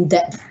in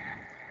depth.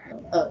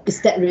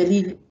 Is that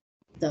really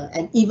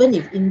and even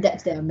if in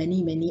depth there are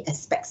many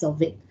aspects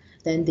of it,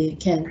 then they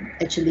can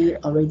actually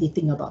already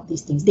think about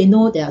these things. They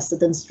know there are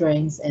certain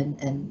strengths and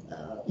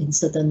in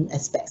certain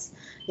aspects.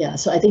 Yeah,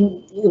 so I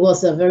think it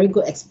was a very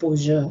good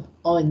exposure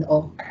all in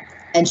all.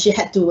 And she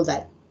had to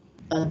like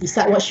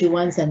decide what she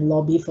wants and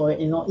lobby for it.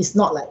 It's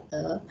not like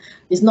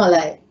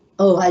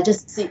oh, I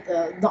just sit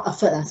not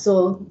offered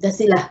so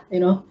that's it lah.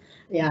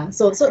 Yeah,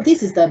 so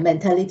this is the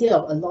mentality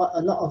of a lot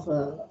of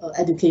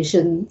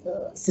education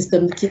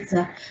system kids,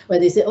 where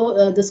they say,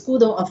 oh, the school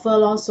don't offer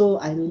law, so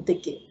I don't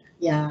take it.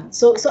 Yeah,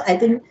 so I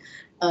think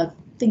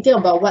thinking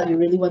about what you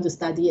really want to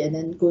study and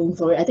then going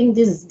for it, I think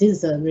this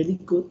is a really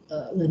good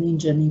learning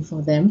journey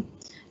for them.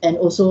 And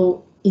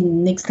also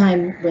in next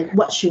time, when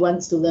what she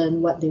wants to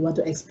learn, what they want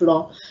to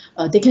explore,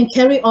 they can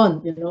carry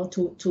on,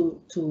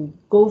 to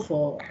go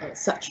for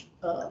such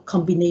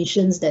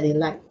combinations that they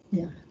like.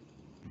 Yeah.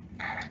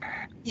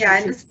 Yeah,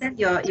 I understand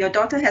your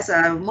daughter has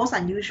a most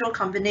unusual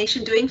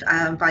combination, doing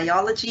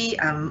biology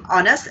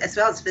honors as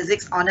well as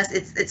physics honors.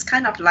 It's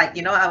kind of like,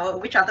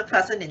 which other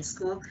person in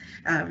school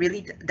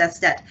really does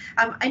that.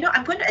 I know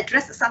I'm going to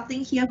address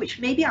something here which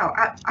maybe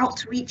our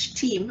outreach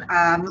team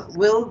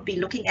will be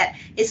looking at.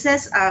 It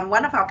says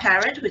one of our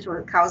parents, which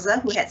was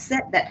Kauza, who had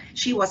said that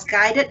she was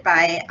guided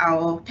by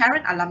our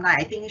parent alumni,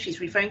 I think she's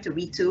referring to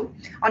Ritu,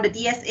 on the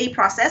DSA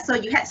process. So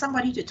you had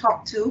somebody to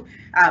talk to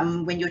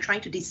when you're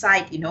trying to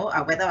decide,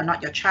 whether or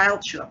not your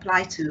child should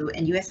apply to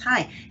NUS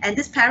High. And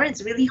this parent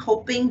is really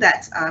hoping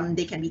that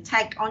they can be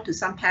tagged onto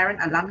some parent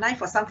alumni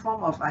for some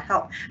form of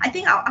help. I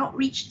think our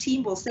outreach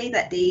team will say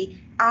that they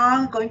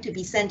are going to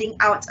be sending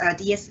out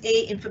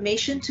DSA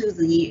information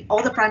to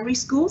all the primary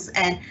schools,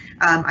 and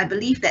I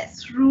believe that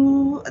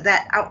through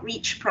that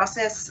outreach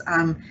process,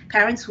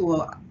 parents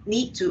who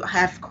need to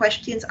have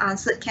questions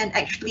answered can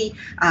actually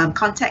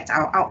contact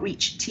our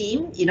outreach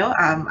team.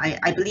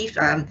 I believe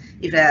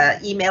if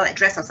an email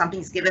address or something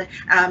is given,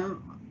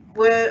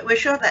 we're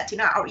sure that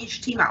our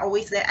outreach team are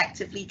always there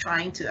actively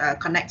trying to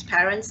connect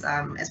parents,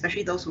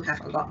 especially those who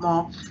have a lot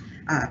more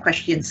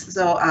questions.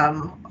 So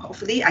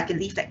hopefully I can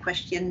leave that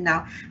question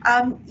now.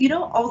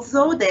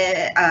 Although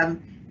they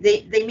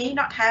may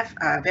not have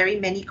very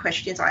many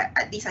questions, or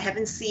at least I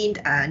haven't seen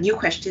new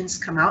questions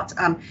come out.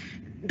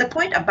 The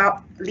point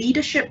about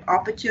leadership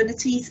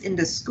opportunities in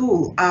the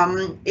school,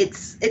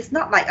 it's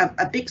not like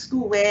a big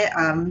school where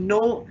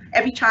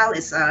every child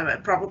is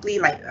probably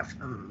like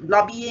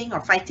lobbying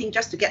or fighting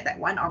just to get that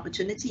one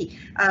opportunity.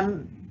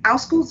 Our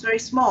school is very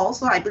small,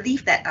 so I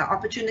believe that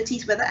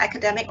opportunities, whether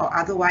academic or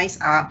otherwise,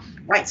 are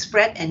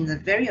widespread and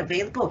very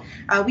available.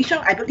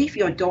 Wishong, I believe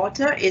your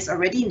daughter is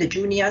already in the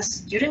Junior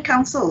Student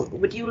Council.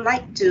 Would you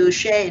like to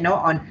share,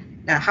 on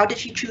how did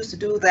she choose to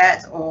do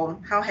that, or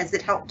how has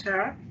it helped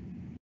her?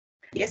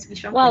 Yes,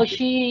 Wishong. Well,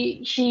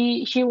 she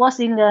was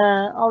in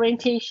the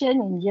orientation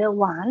in year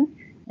 1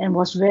 and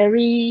was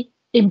very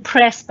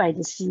impressed by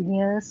the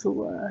seniors who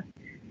were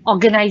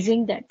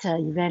organizing that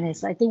event.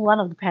 As I think one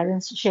of the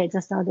parents shared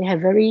just now, they have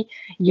very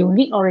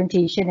unique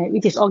orientation, and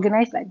it is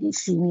organized by these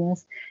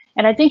seniors.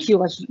 And I think she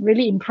was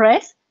really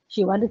impressed.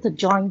 She wanted to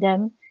join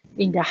them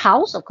in the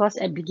house, of course,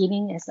 at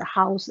beginning as a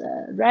house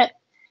rep.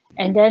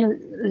 And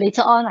then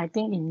later on, I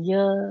think in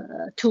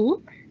year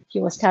 2, he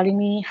was telling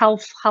me how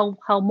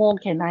more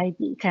can I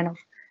be kind of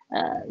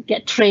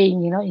get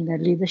trained, in the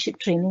leadership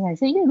training. I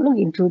said, look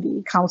into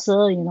the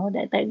council,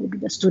 that would be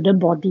the student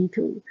body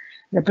to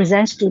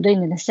represent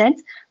student in a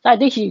sense. So I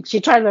think she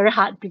tried very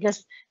hard,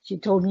 because she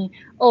told me,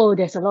 oh,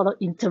 there's a lot of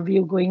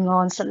interview going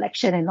on,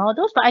 selection and all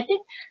those. But I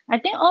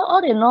think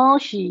all in all,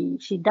 she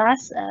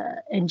does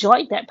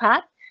enjoy that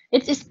part.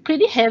 it's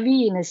pretty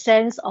heavy in a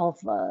sense of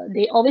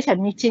they always have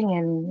meeting,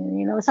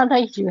 and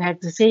sometimes you have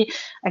to say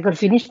I got to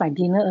finish my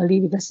dinner early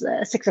because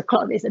 6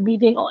 o'clock there's a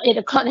meeting or 8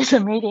 o'clock there's a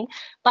meeting.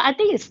 But I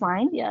think it's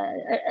fine. Yeah,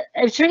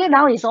 actually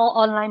now it's all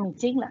online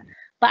meeting lah.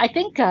 But I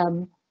think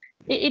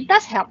it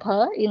does help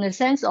her in a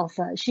sense of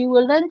she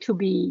will learn to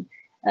be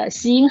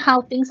seeing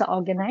how things are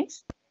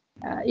organized.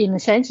 In a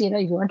sense, if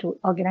you want to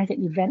organize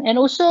an event, and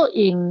also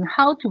in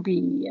how to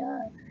be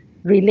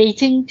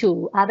relating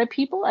to other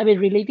people. I mean,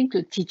 relating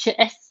to teacher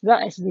as well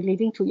as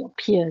relating to your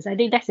peers. I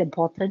think that's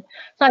important.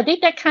 So I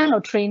think that kind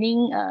of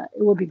training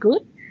will be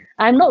good.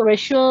 I'm not very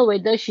sure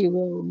whether she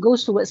will go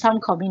towards some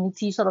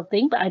community sort of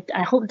thing, but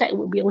I hope that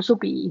will be also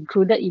be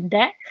included in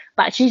that.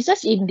 But she's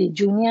just in the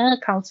junior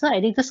council. I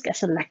think just get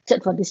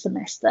selected for this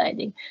semester. I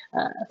think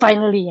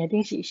finally, I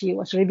think she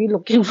was really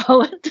looking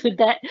forward to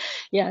that.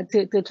 Yeah,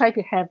 to try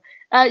to have.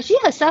 She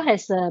herself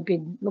has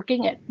been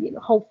looking at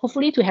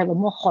hopefully to have a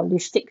more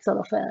holistic sort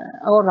of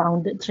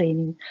all-rounded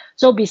training.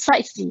 So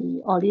besides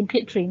the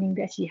Olympiad training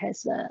that she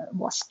has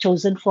was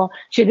chosen for,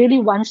 she really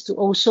wants to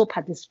also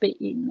participate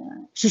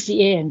in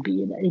CCA and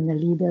be in a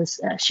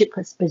leadership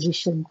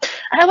position.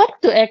 I want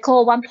to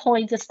echo one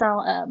point just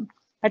now.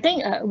 I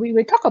think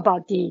we talk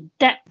about the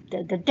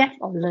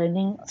depth of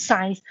learning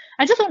science.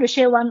 I just want to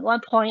share one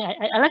point.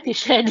 I like to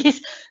share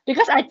this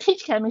because I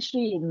teach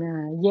chemistry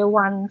in year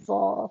 1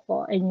 for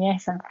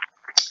NUS.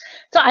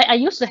 So I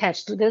used to have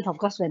students, of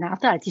course, when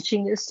after I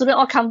teaching, the students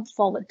all come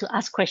forward to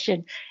ask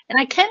questions, and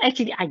I can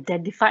actually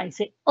identify and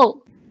say,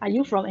 "Oh, are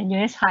you from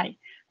NUS High?"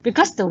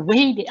 Because the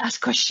way they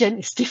ask question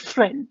is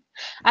different.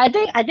 I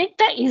think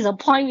that is a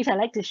point which I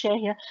like to share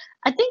here.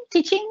 I think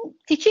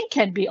teaching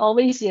can be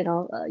always,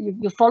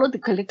 you follow the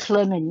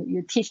curriculum and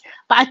you teach,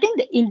 but I think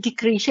the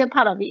integration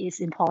part of it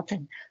is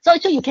important. So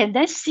you can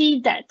then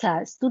see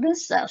that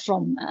students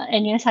from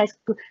NUS High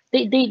School,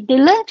 they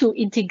learn to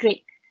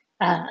integrate.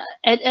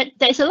 And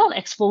there's a lot of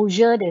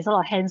exposure, there's a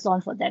lot of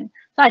hands-on for them.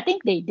 So I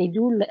think they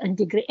do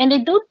integrate, and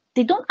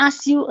they don't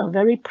ask you a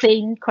very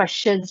plain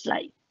questions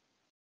like,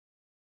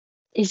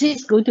 is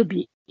it going to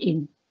be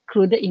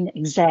included in the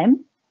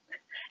exam?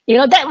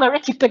 That very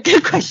typical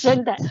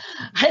question that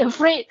I'm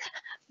afraid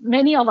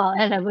many of our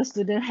A-level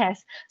students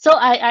has. So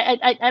I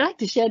like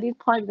to share this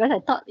point because I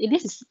thought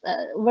this is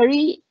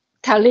very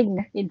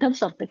telling in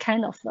terms of the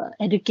kind of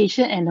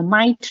education and the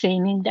mind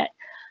training that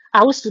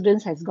our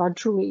students has gone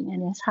through in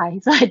NUS High.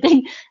 So I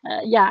think,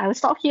 I will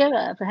stop here.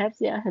 Perhaps,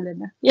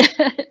 Helena. Yeah,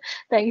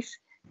 thanks.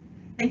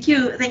 Thank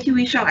you,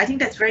 Wee Shong. I think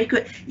that's very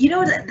good.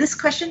 This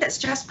question that's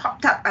just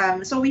popped up.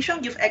 So Wee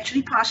Shong, you've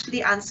actually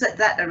partially answered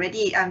that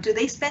already. Do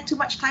they spend too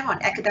much time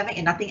on academic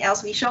and nothing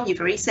else? Wee Shong, you've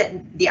already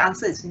said the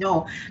answer is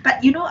no.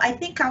 But I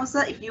think,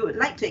 Councillor, if you would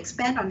like to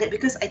expand on that,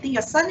 because I think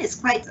your son is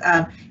quite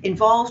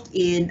involved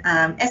in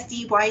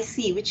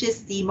SDYC, which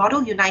is the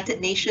Model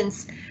United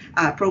Nations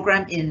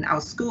program in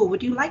our school.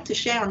 Would you like to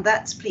share on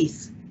that,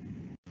 please?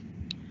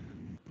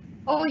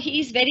 Oh,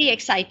 he's very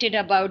excited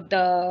about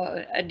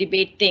the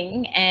debate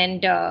thing,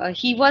 and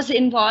he was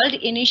involved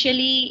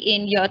initially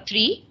in year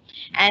 3,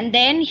 and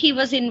then he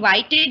was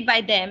invited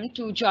by them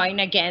to join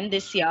again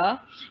this year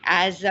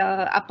as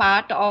a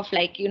part of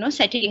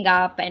setting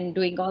up and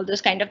doing all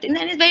those kind of things,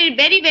 and he's very,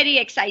 very, very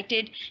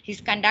excited.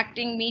 He's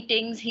conducting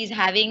meetings, he's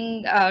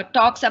having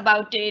talks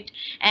about it,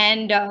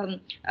 and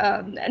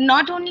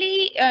not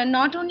only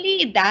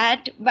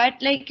that, but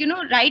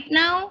right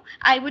now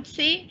I would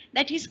say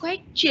that he's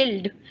quite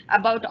chilled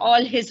about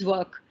all his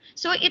work.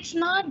 So it's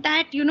not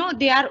that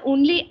they are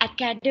only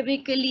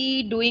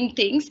academically doing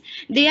things,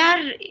 they are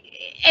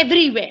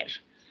everywhere.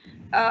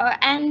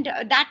 And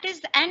that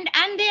is and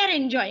they are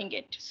enjoying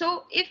it.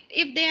 So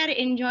if they are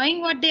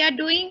enjoying what they are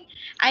doing,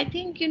 I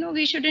think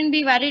we shouldn't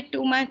be worried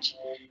too much.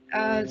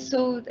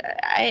 So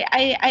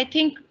I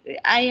think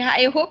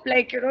I hope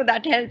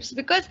that helps,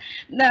 because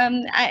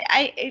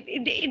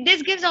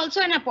this gives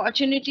also an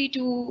opportunity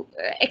to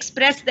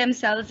express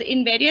themselves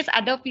in various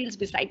other fields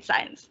besides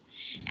science.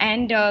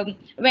 And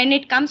when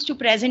it comes to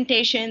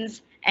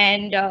presentations,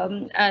 and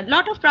a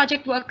lot of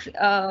project work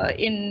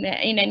in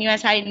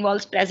NUS High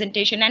involves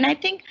presentation, and I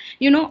think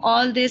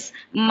all this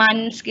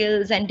MUN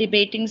skills and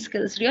debating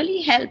skills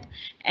really help,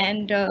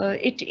 and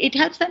it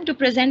helps them to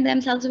present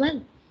themselves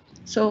well.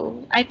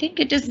 So I think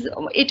it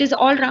is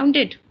all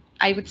rounded,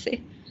 I would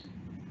say.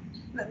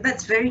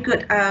 That's very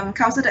good,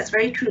 Councillor. That's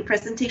very true.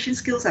 Presentation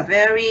skills are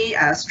very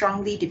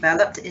strongly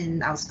developed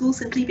in our school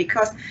simply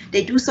because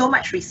they do so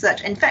much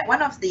research. In fact,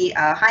 one of the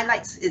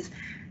highlights is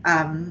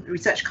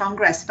Research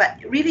Congress, but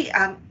really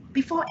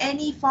before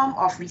any form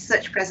of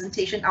research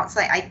presentation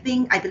outside,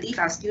 I believe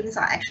our students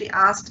are actually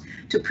asked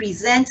to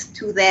present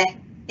to their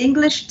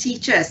English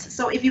teachers.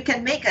 So if you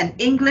can make an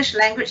English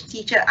language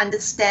teacher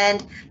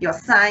understand your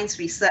science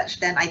research,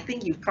 then I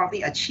think you've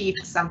probably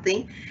achieved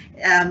something.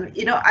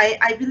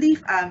 I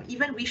believe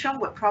even Wee Shong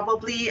would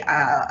probably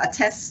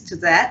attest to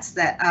that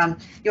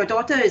your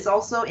daughter is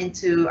also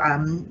into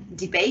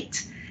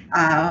debate.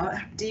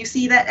 Do you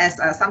see that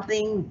as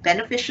something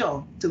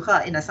beneficial to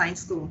her in a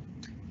science school?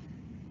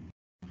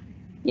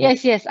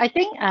 Yes, yes. I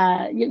think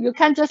you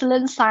can't just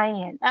learn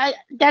science.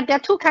 There are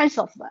two kinds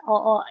of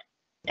or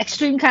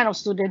extreme kind of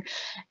student.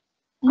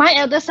 My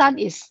elder son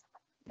is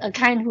a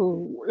kind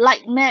who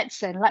like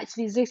maths and likes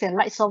physics and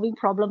likes solving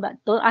problem, but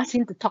don't ask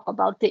him to talk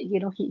about it. You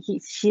know,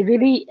 he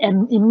really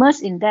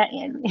immersed in that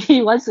and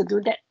he wants to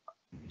do that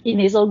in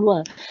his own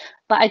world.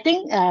 But I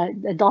think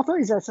the daughter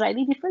is a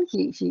slightly different.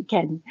 She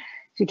can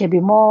be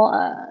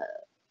more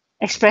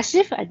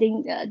expressive. I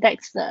think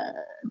that's the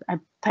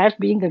perhaps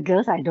being the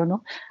girls. I don't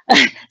know.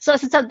 So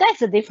that's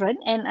the different.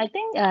 And I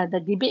think the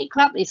debate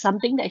club is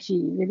something that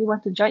she really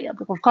wants to join.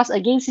 Of course,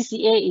 again,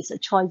 CCA is a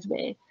choice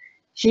where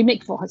she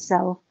made for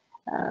herself.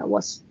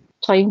 Was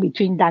toying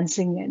between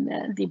dancing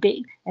and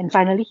debate, and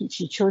finally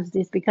she chose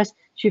this because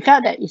she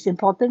felt that it's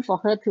important for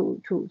her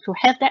to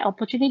have that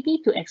opportunity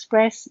to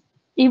express.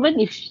 Even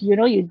if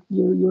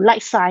you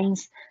like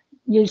science,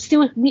 you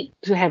still need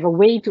to have a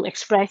way to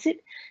express it,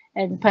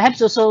 and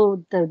perhaps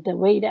also the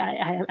way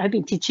that I've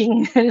been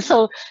teaching,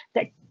 so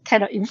that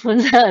kind of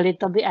influenced her a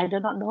little bit. I do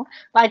not know,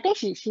 but I think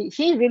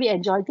she really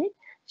enjoyed it.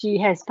 She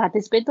has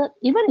participated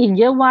even in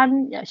year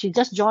one. She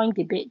just joined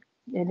debate,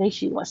 and then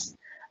she was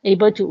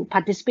able to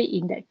participate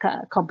in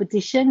that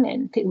competition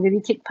and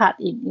really take part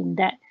in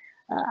that.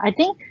 I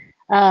think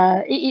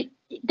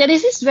there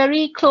is this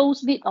very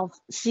close knit of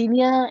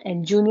senior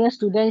and junior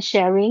students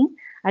sharing.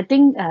 I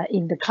think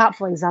in the club,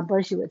 for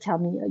example, she would tell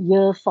me a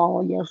year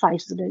 4, year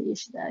 5 student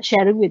is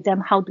sharing with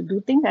them how to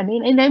do things. I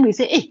mean, and then we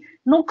say, hey,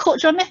 no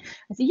coach on it.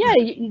 I say, yeah,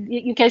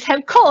 you can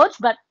have coach,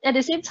 but at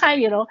the same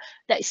time,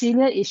 that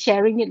senior is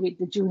sharing it with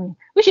the junior,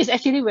 which is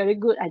actually very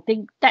good. I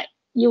think that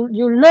you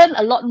learn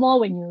a lot more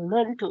when you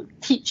learn to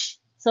teach.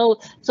 So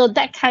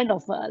that kind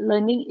of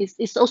learning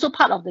is also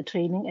part of the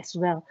training as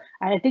well.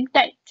 I think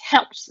that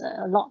helps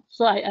a lot.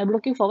 So I'm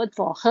looking forward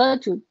for her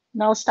to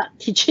now start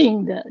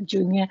teaching the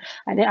junior.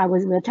 And then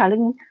we were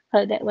telling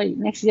her that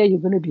next year you're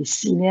going to be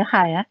senior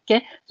high.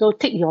 Okay, so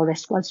take your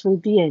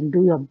responsibility and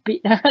do your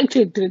bit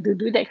to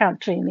do that kind of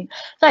training.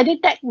 So I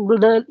think that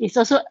is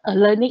also a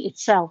learning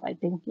itself. I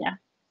think, yeah.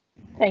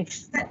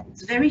 Thanks.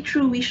 That's very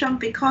true, Wisham,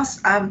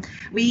 because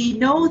we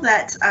know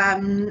that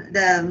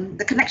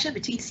the connection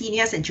between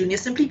seniors and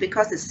juniors, simply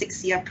because it's a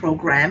 6-year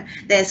program,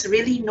 there's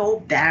really no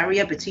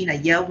barrier between a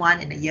year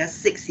 1 and a year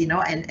 6,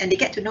 and they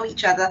get to know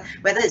each other,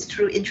 whether it's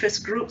through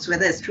interest groups,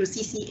 whether it's through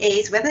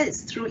CCAs, whether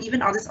it's through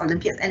even all these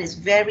Olympiads. And it's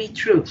very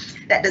true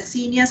that the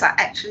seniors are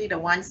actually the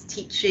ones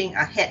teaching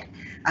ahead.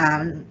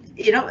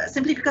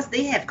 Simply because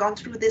they have gone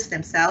through this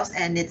themselves,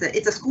 and it's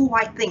a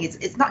school-wide thing.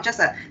 It's not just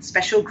a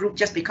special group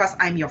just because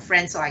I'm your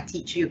friend, so I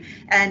teach you.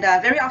 And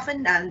very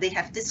often they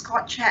have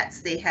Discord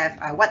chats, they have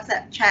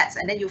WhatsApp chats,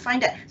 and then you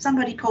find that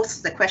somebody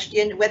posts the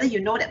question, whether you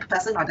know that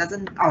person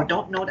or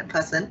don't know that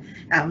person.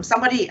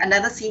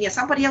 Another senior,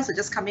 somebody else will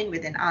just come in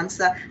with an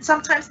answer.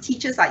 Sometimes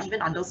teachers are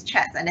even on those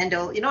chats, and then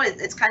they'll,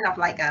 it's kind of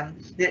like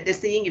they're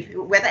seeing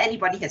whether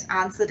anybody has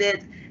answered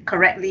it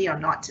correctly or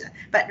not.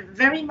 But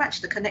very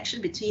much the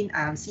connection between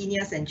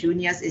seniors and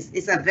juniors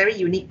is a very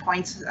unique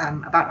point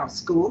about our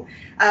school.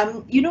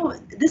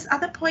 This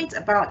other point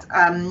about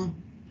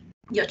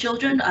your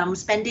children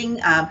spending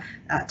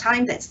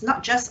time that's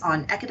not just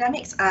on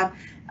academics,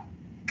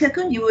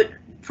 Kirkun, you would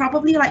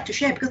probably like to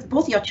share, because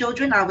both your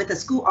children are with the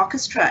school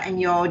orchestra and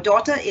your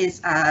daughter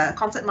is a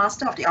concert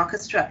master of the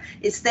orchestra.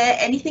 Is there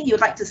anything you'd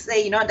like to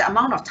say, the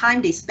amount of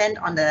time they spend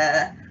on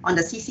the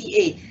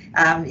CCA,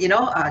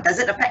 does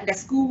it affect their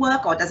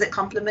schoolwork or does it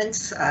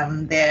complement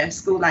their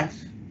school life?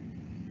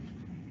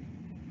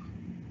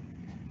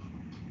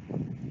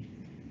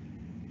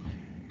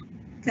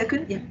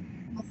 Kirkun, yeah.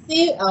 I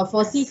say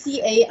for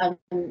CCA,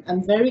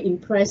 I'm very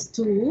impressed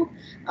too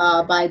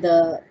by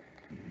the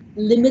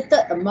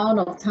limited amount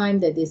of time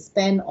that they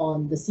spend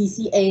on the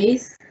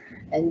CCAs,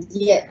 and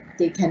yet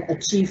they can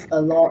achieve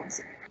a lot.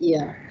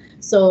 Yeah.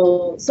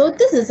 So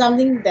this is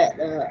something that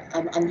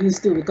I'm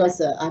used to,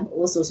 because I'm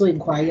also so in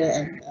choir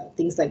and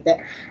things like that.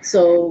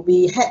 So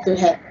we had to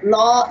have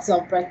lots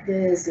of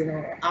practice,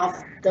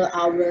 after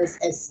hours,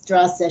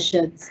 extra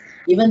sessions.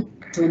 Even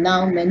to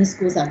now, many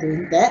schools are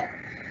doing that.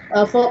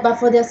 But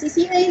for their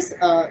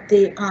CCAs,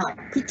 they are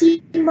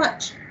pretty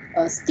much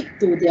stick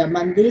to their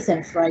Mondays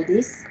and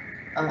Fridays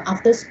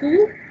after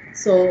school.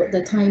 So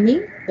the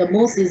timing, the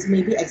most is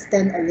maybe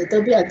extend a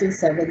little bit until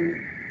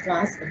 7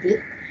 plus a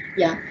bit.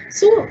 Yeah.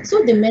 So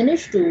they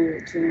managed to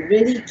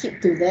really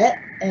keep to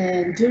that.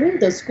 And during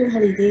the school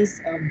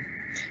holidays,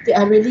 they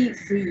are really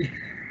free.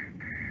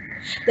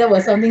 That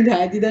was something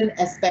that I didn't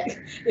expect.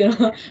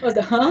 I was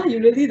like, you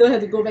really don't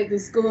have to go back to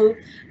school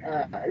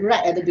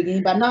right at the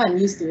beginning. But now I'm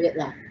used to it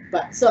lah.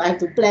 But so I have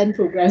to plan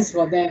programs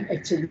for them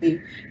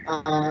actually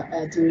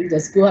during the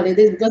school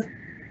holidays, because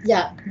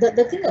yeah,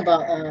 the thing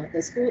about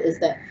the school is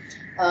that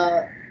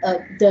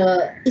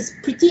it's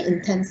pretty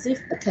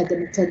intensive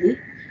academically.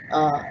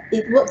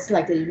 It works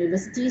like a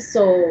university,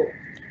 so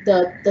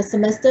the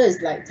semester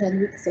is like 10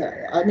 weeks.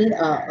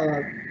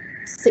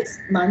 6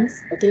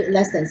 months, okay,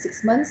 less than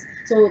 6 months.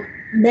 So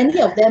many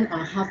of them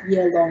are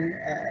half-year long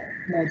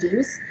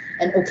modules,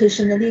 and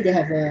occasionally they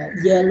have a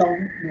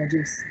year-long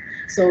modules.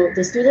 So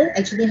the student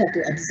actually have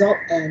to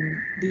absorb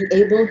and be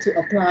able to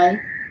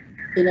apply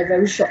in a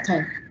very short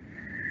time.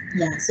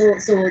 Yeah, so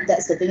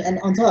that's the thing, and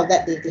on top of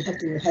that, they have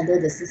to handle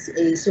the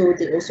CCA. So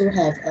they also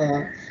have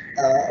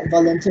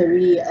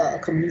voluntary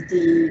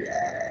community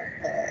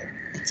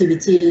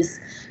activities.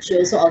 She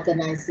also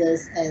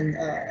organizes, and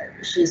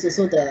she was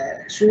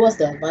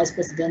the vice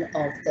president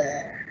of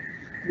the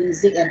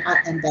Music and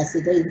Art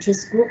Ambassador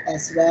Interest Group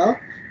as well.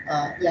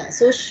 Yeah,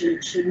 so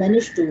she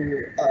managed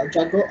to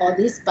juggle all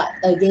this, but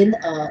again,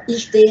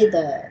 each day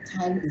the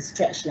time is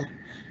stretched lah.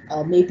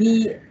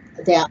 Maybe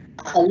there are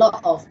a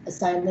lot of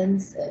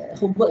assignments,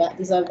 homework.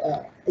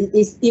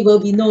 It will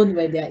be known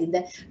when they are in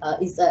there.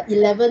 It's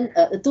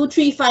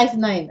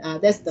 2359.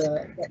 That's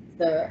the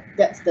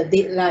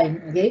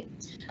deadline. Okay,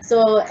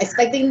 so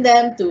expecting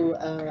them to,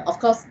 of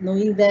course,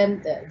 knowing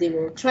them that they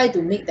will try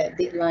to make that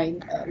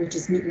deadline, which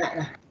is midnight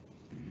lah.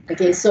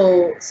 Okay,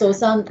 so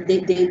some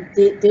they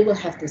will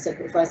have to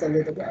sacrifice a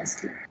little bit of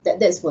sleep.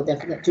 That's for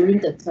definite during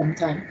the term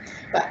time.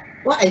 But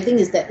what I think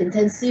is that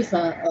intensive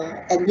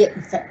and yet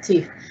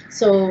effective.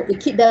 So it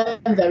keep them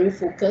very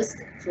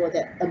focused for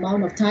that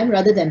amount of time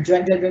rather than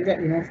drag,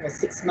 for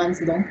 6 months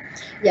long.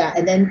 Yeah,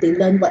 and then they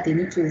learn what they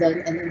need to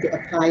learn, and then they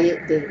apply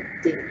it. They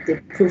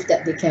prove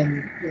that they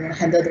can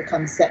handle the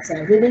concepts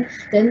and everything.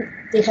 Then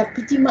they have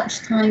pretty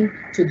much time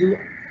to do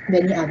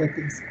many other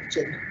things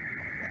actually.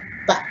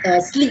 But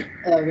sleep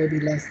will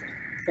be less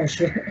for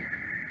sure.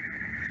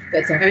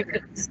 That's all. Very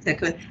good.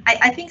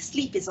 I think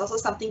sleep is also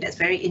something that's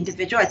very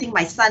individual. I think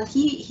my son,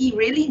 he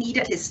really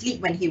needed his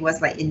sleep when he was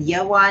like in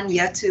year 1,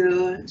 year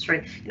 2,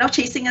 sorry,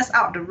 chasing us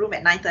out of the room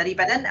at 9:30.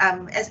 But then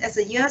as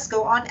the years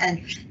go on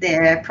and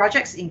their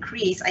projects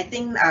increase, I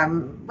think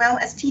well,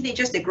 as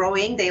teenagers they're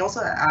growing, they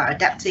also are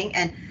adapting,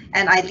 and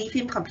I leave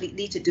him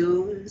completely to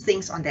do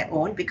things on their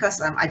own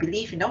because I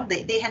believe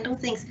they handle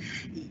things.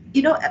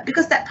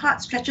 Because that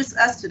part stretches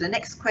us to the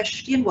next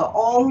question: were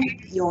all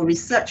your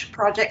research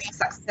projects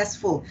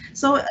successful?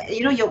 So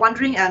you're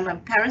wondering,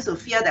 parents will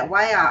fear that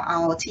why are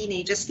our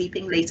teenagers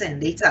sleeping later and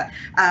later.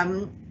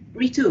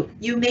 Ritu,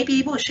 you may be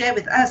able to share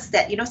with us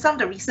that some of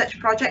the research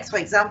projects, for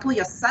example,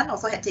 your son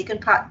also had taken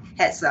part,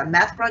 has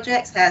math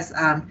projects, has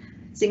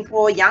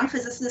Singapore Young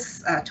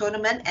Physicists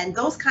Tournament, and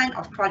those kind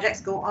of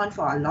projects go on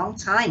for a long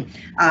time.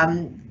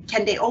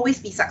 Can they always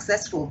be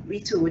successful?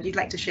 Ritu, would you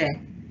like to share?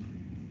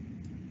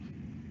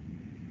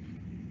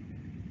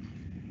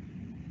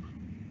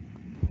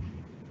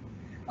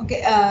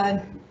 Okay,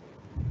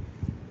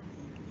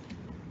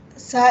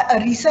 so a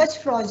research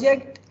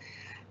project,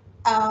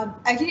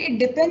 actually it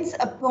depends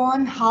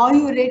upon how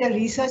you rate a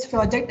research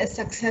project as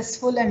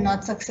successful and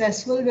not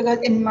successful, because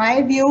in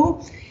my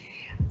view,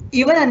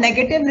 even a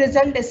negative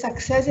result is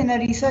success in a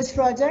research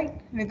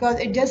project, because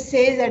it just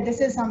says that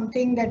this is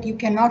something that you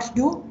cannot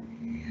do.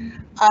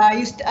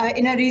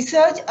 In a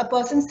research, a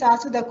person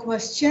starts with a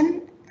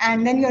question,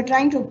 and then you're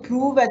trying to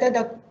prove whether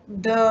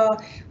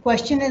the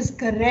question is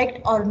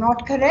correct or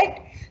not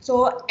correct.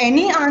 So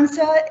any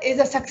answer is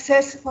a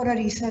success for a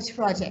research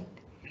project.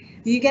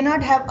 You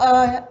cannot have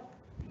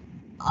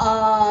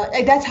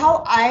that's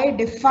how I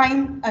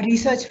define a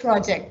research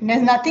project.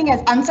 There's nothing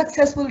as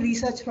unsuccessful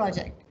research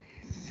project.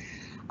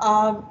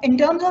 In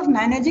terms of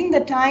managing the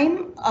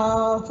time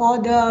for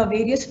the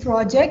various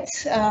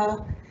projects,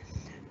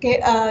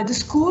 the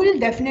school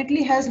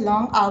definitely has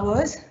long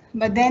hours,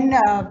 but then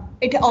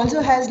it also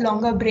has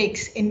longer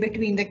breaks in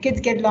between. The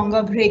kids get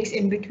longer breaks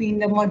in between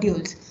the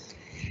modules.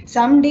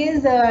 Some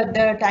days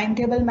the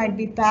timetable might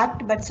be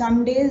packed, but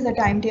some days the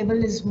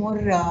timetable is more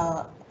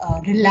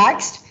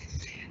relaxed.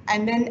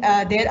 And then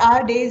there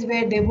are days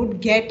where they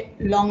would get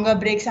longer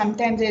breaks.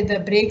 Sometimes the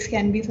breaks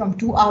can be from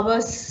 2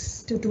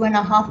 hours to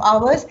 2.5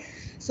 hours.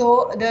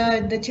 So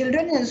the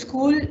children in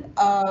school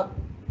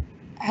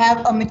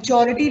have a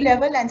maturity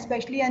level, and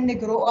especially when they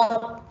go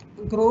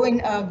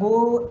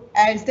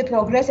as they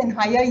progress in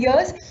higher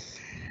years,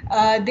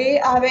 they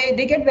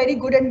get very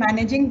good at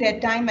managing their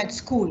time at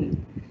school.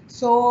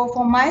 So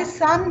for my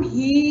son,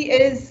 he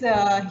has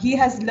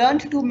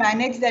learned to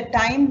manage the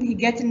time he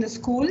gets in the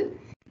school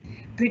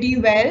pretty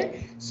well.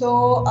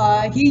 So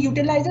he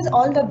utilizes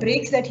all the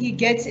breaks that he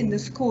gets in the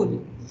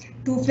school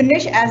to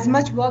finish as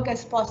much work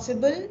as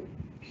possible,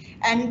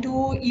 and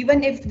to,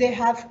 even if they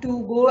have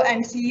to go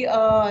and see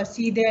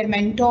their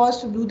mentors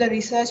to do the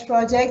research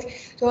projects,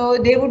 so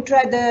they would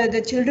try,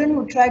 the children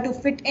would try to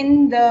fit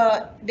in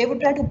they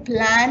would try to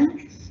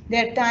plan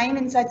their time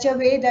in such a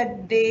way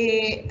that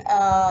they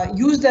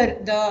use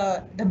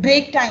the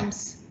break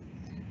times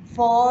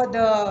for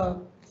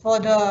the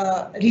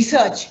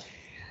research.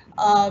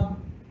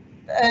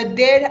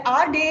 There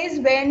are days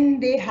when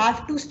they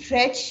have to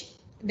stretch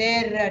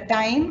their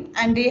time,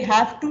 and they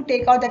have to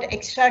take out that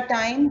extra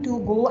time to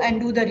go and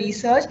do the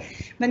research.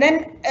 But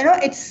then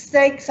it's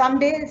like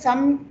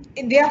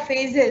there are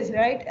phases,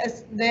 right?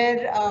 As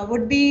there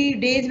would be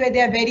days where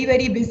they are very,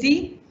 very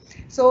busy.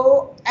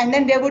 So, and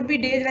then there would be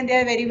days when they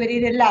are very,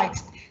 very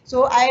relaxed.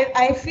 So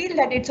I feel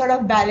that it sort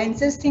of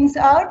balances things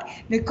out,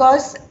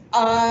 because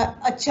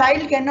a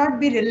child cannot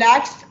be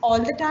relaxed all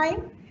the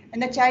time,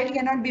 and the child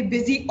cannot be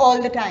busy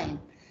all the time.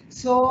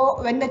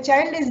 So when the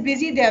child is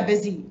busy, they are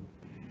busy.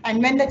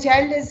 And when the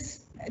child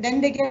is, then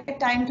they get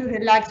time to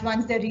relax.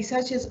 Once their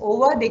research is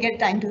over, they get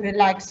time to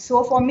relax.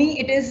 So for me,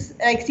 it is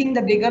like seeing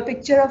the bigger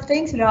picture of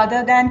things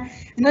rather than,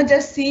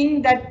 just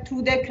seeing that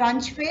through their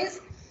crunch phase.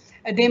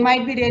 They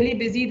might be really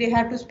busy, they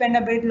have to spend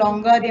a bit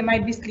longer, they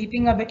might be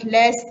sleeping a bit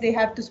less, they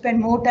have to spend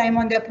more time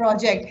on their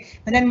project.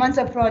 And then once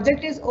a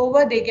project is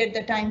over, they get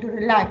the time to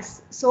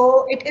relax.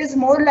 So it is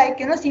more like,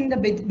 seeing the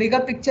bigger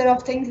picture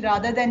of things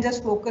rather than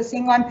just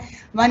focusing on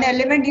one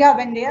element. Yeah,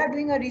 when they are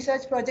doing a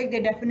research project, they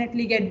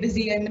definitely get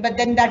busy, and but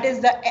then that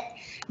is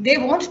they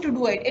want to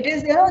do it. It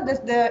is,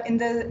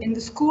 in the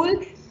school,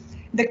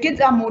 the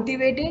kids are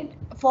motivated.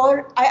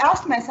 I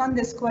asked my son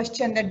this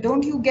question, that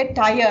don't you get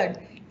tired?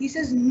 He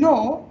says,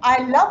 no,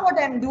 I love what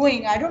I'm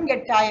doing, I don't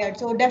get tired.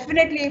 So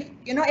definitely,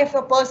 if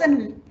a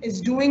person is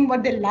doing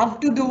what they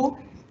love to do,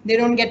 they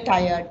don't get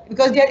tired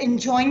because they're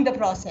enjoying the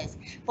process.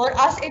 For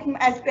us,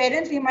 as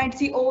parents, we might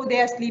see, oh,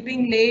 they are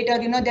sleeping late, or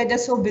they're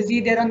just so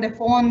busy, they're on the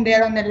phone,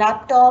 they're on the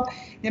laptop,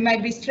 they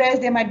might be stressed,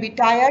 they might be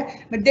tired,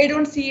 but they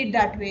don't see it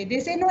that way. They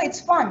say, no,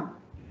 it's fun,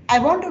 I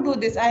want to do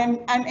this, I'm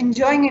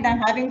enjoying it, I'm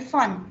having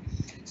fun.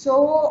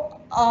 So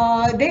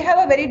they have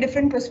a very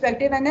different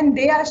perspective, and then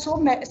they are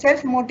so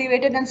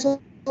self-motivated and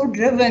so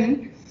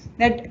driven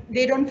that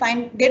they don't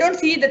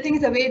see the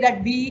things the way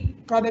that we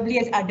probably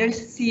as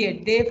adults see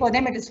it. For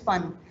them it is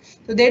fun.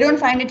 So they don't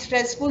find it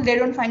stressful, they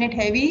don't find it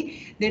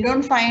heavy, they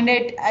don't find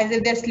it as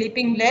if they're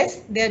sleeping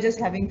less, they're just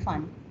having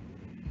fun.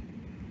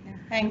 Yeah,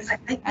 thanks.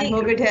 I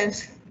hope it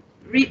helps.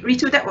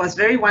 Ritu, that was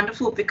very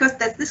wonderful, because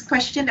there's this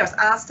question that was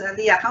asked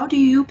earlier: how do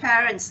you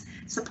parents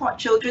support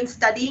children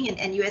studying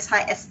in NUS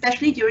High,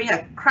 especially during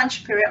a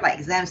crunch period like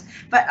exams?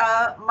 But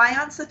my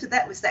answer to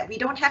that was that we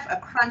don't have a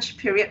crunch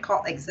period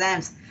called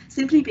exams,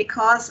 simply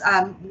because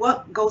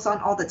work goes on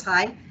all the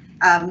time.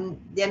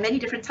 There are many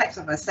different types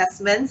of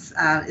assessments.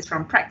 It's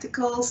from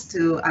practicals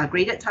to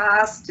graded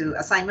tasks to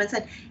assignments,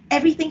 and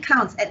everything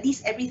counts, at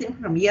least everything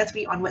from year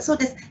 3 onwards. So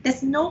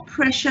there's no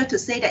pressure to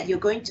say that you're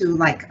going to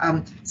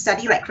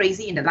study like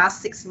crazy in the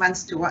last 6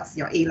 months towards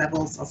your A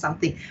levels or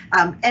something.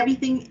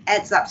 Everything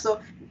adds up.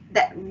 So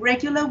that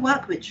regular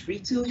work, which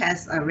Ritu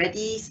has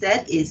already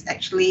said, is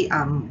actually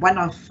one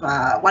of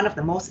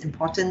the most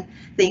important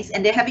things,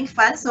 and they're having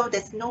fun. So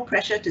there's no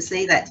pressure to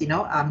say that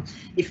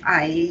if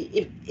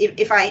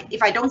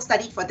I don't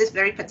study for this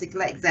very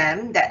particular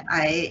exam, that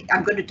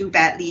I'm going to do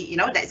badly.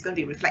 That is going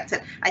to be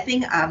reflected. I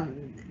think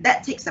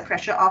that takes the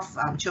pressure off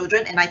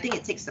children, and I think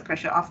it takes the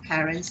pressure off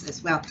parents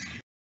as well.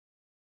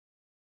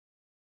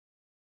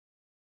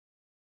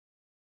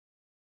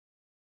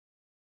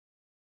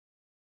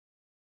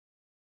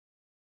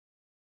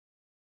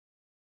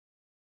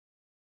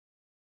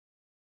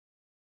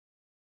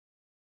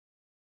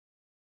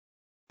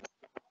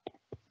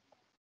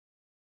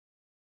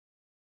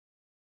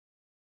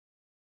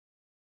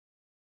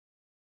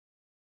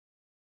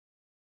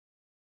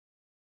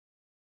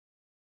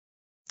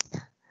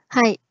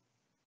 Hi.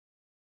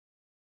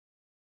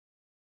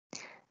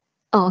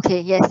 Oh, okay.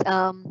 Yes.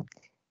 Yeah,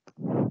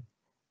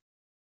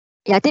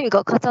 I think we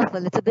got cut off a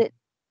little bit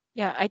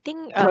Yeah, I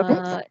think for a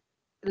bit.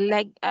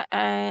 like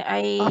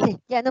I Okay.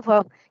 Yeah, no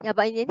problem. Yeah,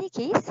 but in any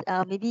case,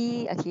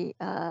 maybe okay.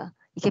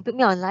 You can put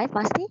me on live,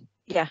 Masti.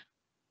 yeah.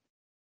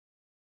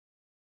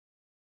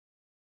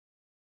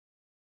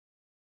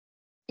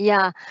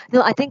 Yeah,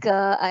 no, I think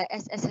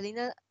as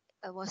Helena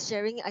was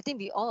sharing, I think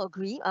we all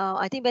agree.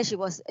 I think where she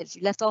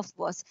left off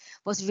was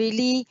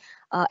really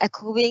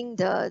echoing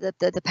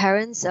the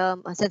parents'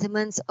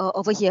 sentiments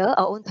over here,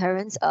 our own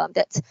parents.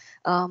 That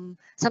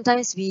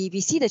sometimes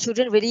we see the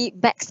children really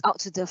max out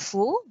to the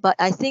full, but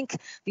I think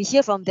we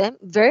hear from them,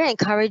 very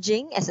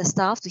encouraging as a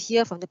staff to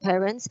hear from the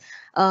parents,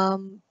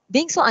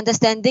 being so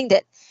understanding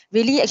that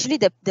really actually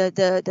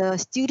the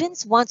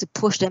students want to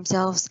push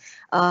themselves.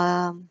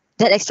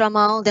 That extra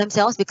mile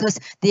themselves because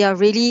they are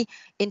really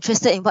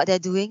interested in what they're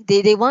doing.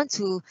 They want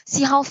to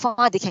see how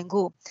far they can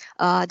go.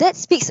 That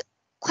speaks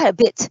quite a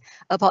bit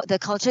about the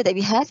culture that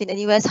we have in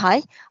NUS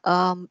High.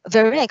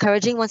 Very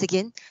encouraging once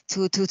again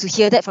to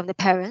hear that from the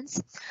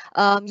parents.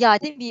 Yeah, I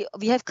think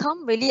we have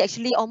come really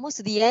actually almost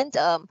to the end.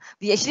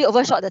 We actually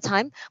overshot the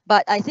time,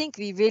 but I think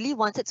we really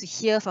wanted to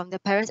hear from the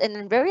parents,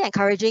 and very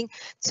encouraging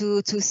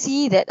to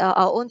see that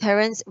our own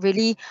parents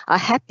really are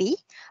happy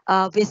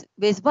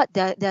with what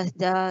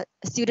the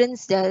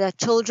students, the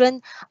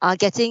children are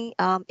getting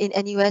in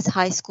NUS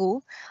High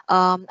School.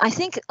 I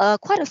think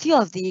quite a few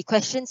of the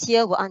questions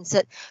here were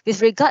answered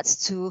with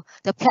regards to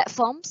the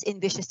platforms in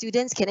which the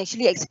students can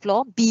actually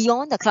explore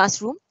beyond the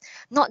classroom,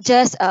 not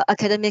just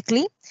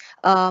academically.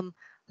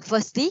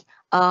 Firstly,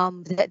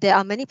 there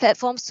are many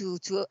platforms to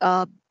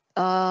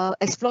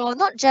explore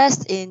not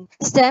just in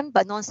STEM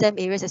but non-STEM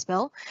areas as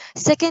well.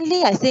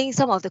 Secondly, I think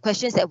some of the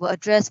questions that were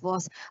addressed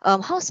was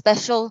how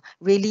special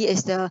really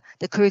is the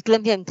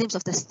curriculum here in terms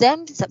of the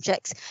STEM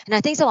subjects. And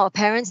I think some of our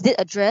parents did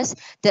address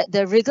that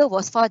the rigor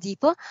was far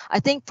deeper. I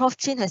think Prof.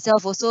 Chin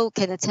herself also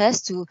can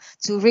attest to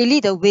really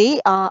the way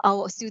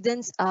our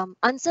students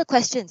answer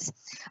questions.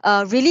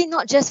 Really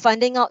not just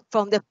finding out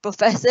from the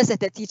professors and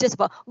the teachers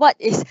about what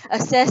is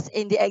assessed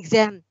in the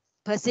exam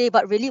per se,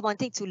 but really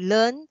wanting to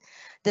learn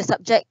the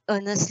subject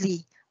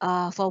earnestly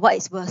for what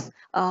it's worth.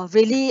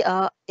 Really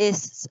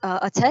is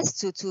a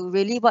test to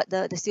really what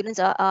the students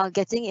are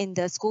getting in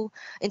the school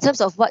in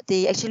terms of what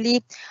they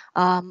actually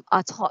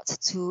are taught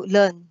to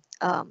learn,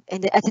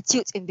 and the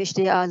attitudes in which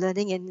they are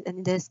learning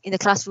in the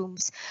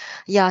classrooms.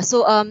 Yeah,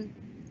 so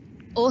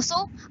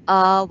also,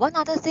 one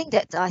other thing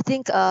that I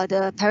think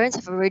the parents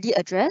have already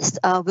addressed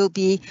will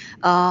be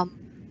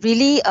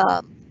really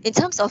in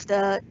terms of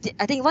I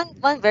think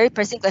one very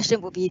pressing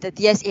question would be the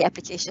DSA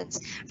applications,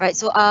 right?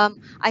 So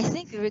I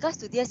think with regards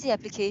to DSA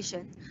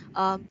application,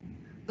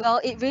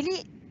 well, it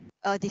really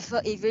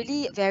it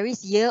really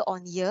varies year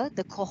on year,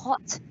 the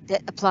cohort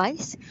that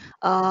applies,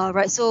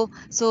 right?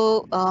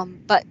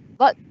 But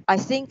what I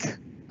think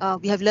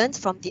we have learned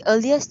from the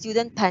earlier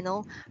student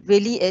panel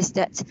really is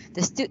that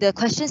the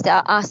questions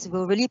that are asked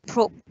will really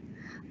probe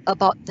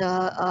about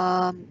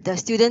the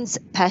students'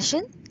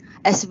 passion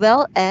as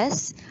well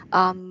as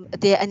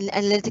their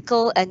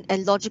analytical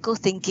and logical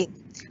thinking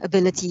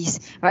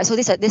abilities, right? So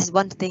this is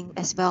one thing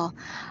as well.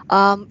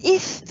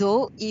 If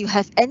though you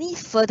have any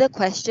further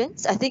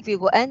questions, I think we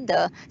will end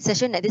the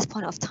session at this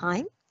point of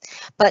time.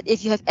 But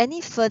if you have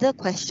any further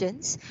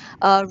questions,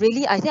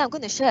 really, I think I'm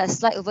going to share a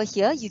slide over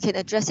here. You can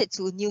address it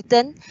to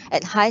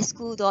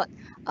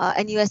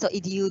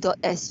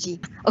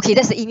newton@highschool.nus.edu.sg. Okay,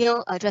 that's the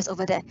email address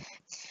over there.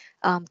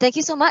 Thank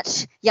you so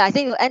much. Yeah, I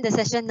think we'll end the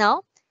session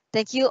now.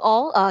 Thank you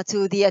all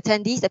to the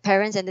attendees, the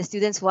parents and the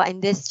students who are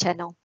in this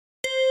channel.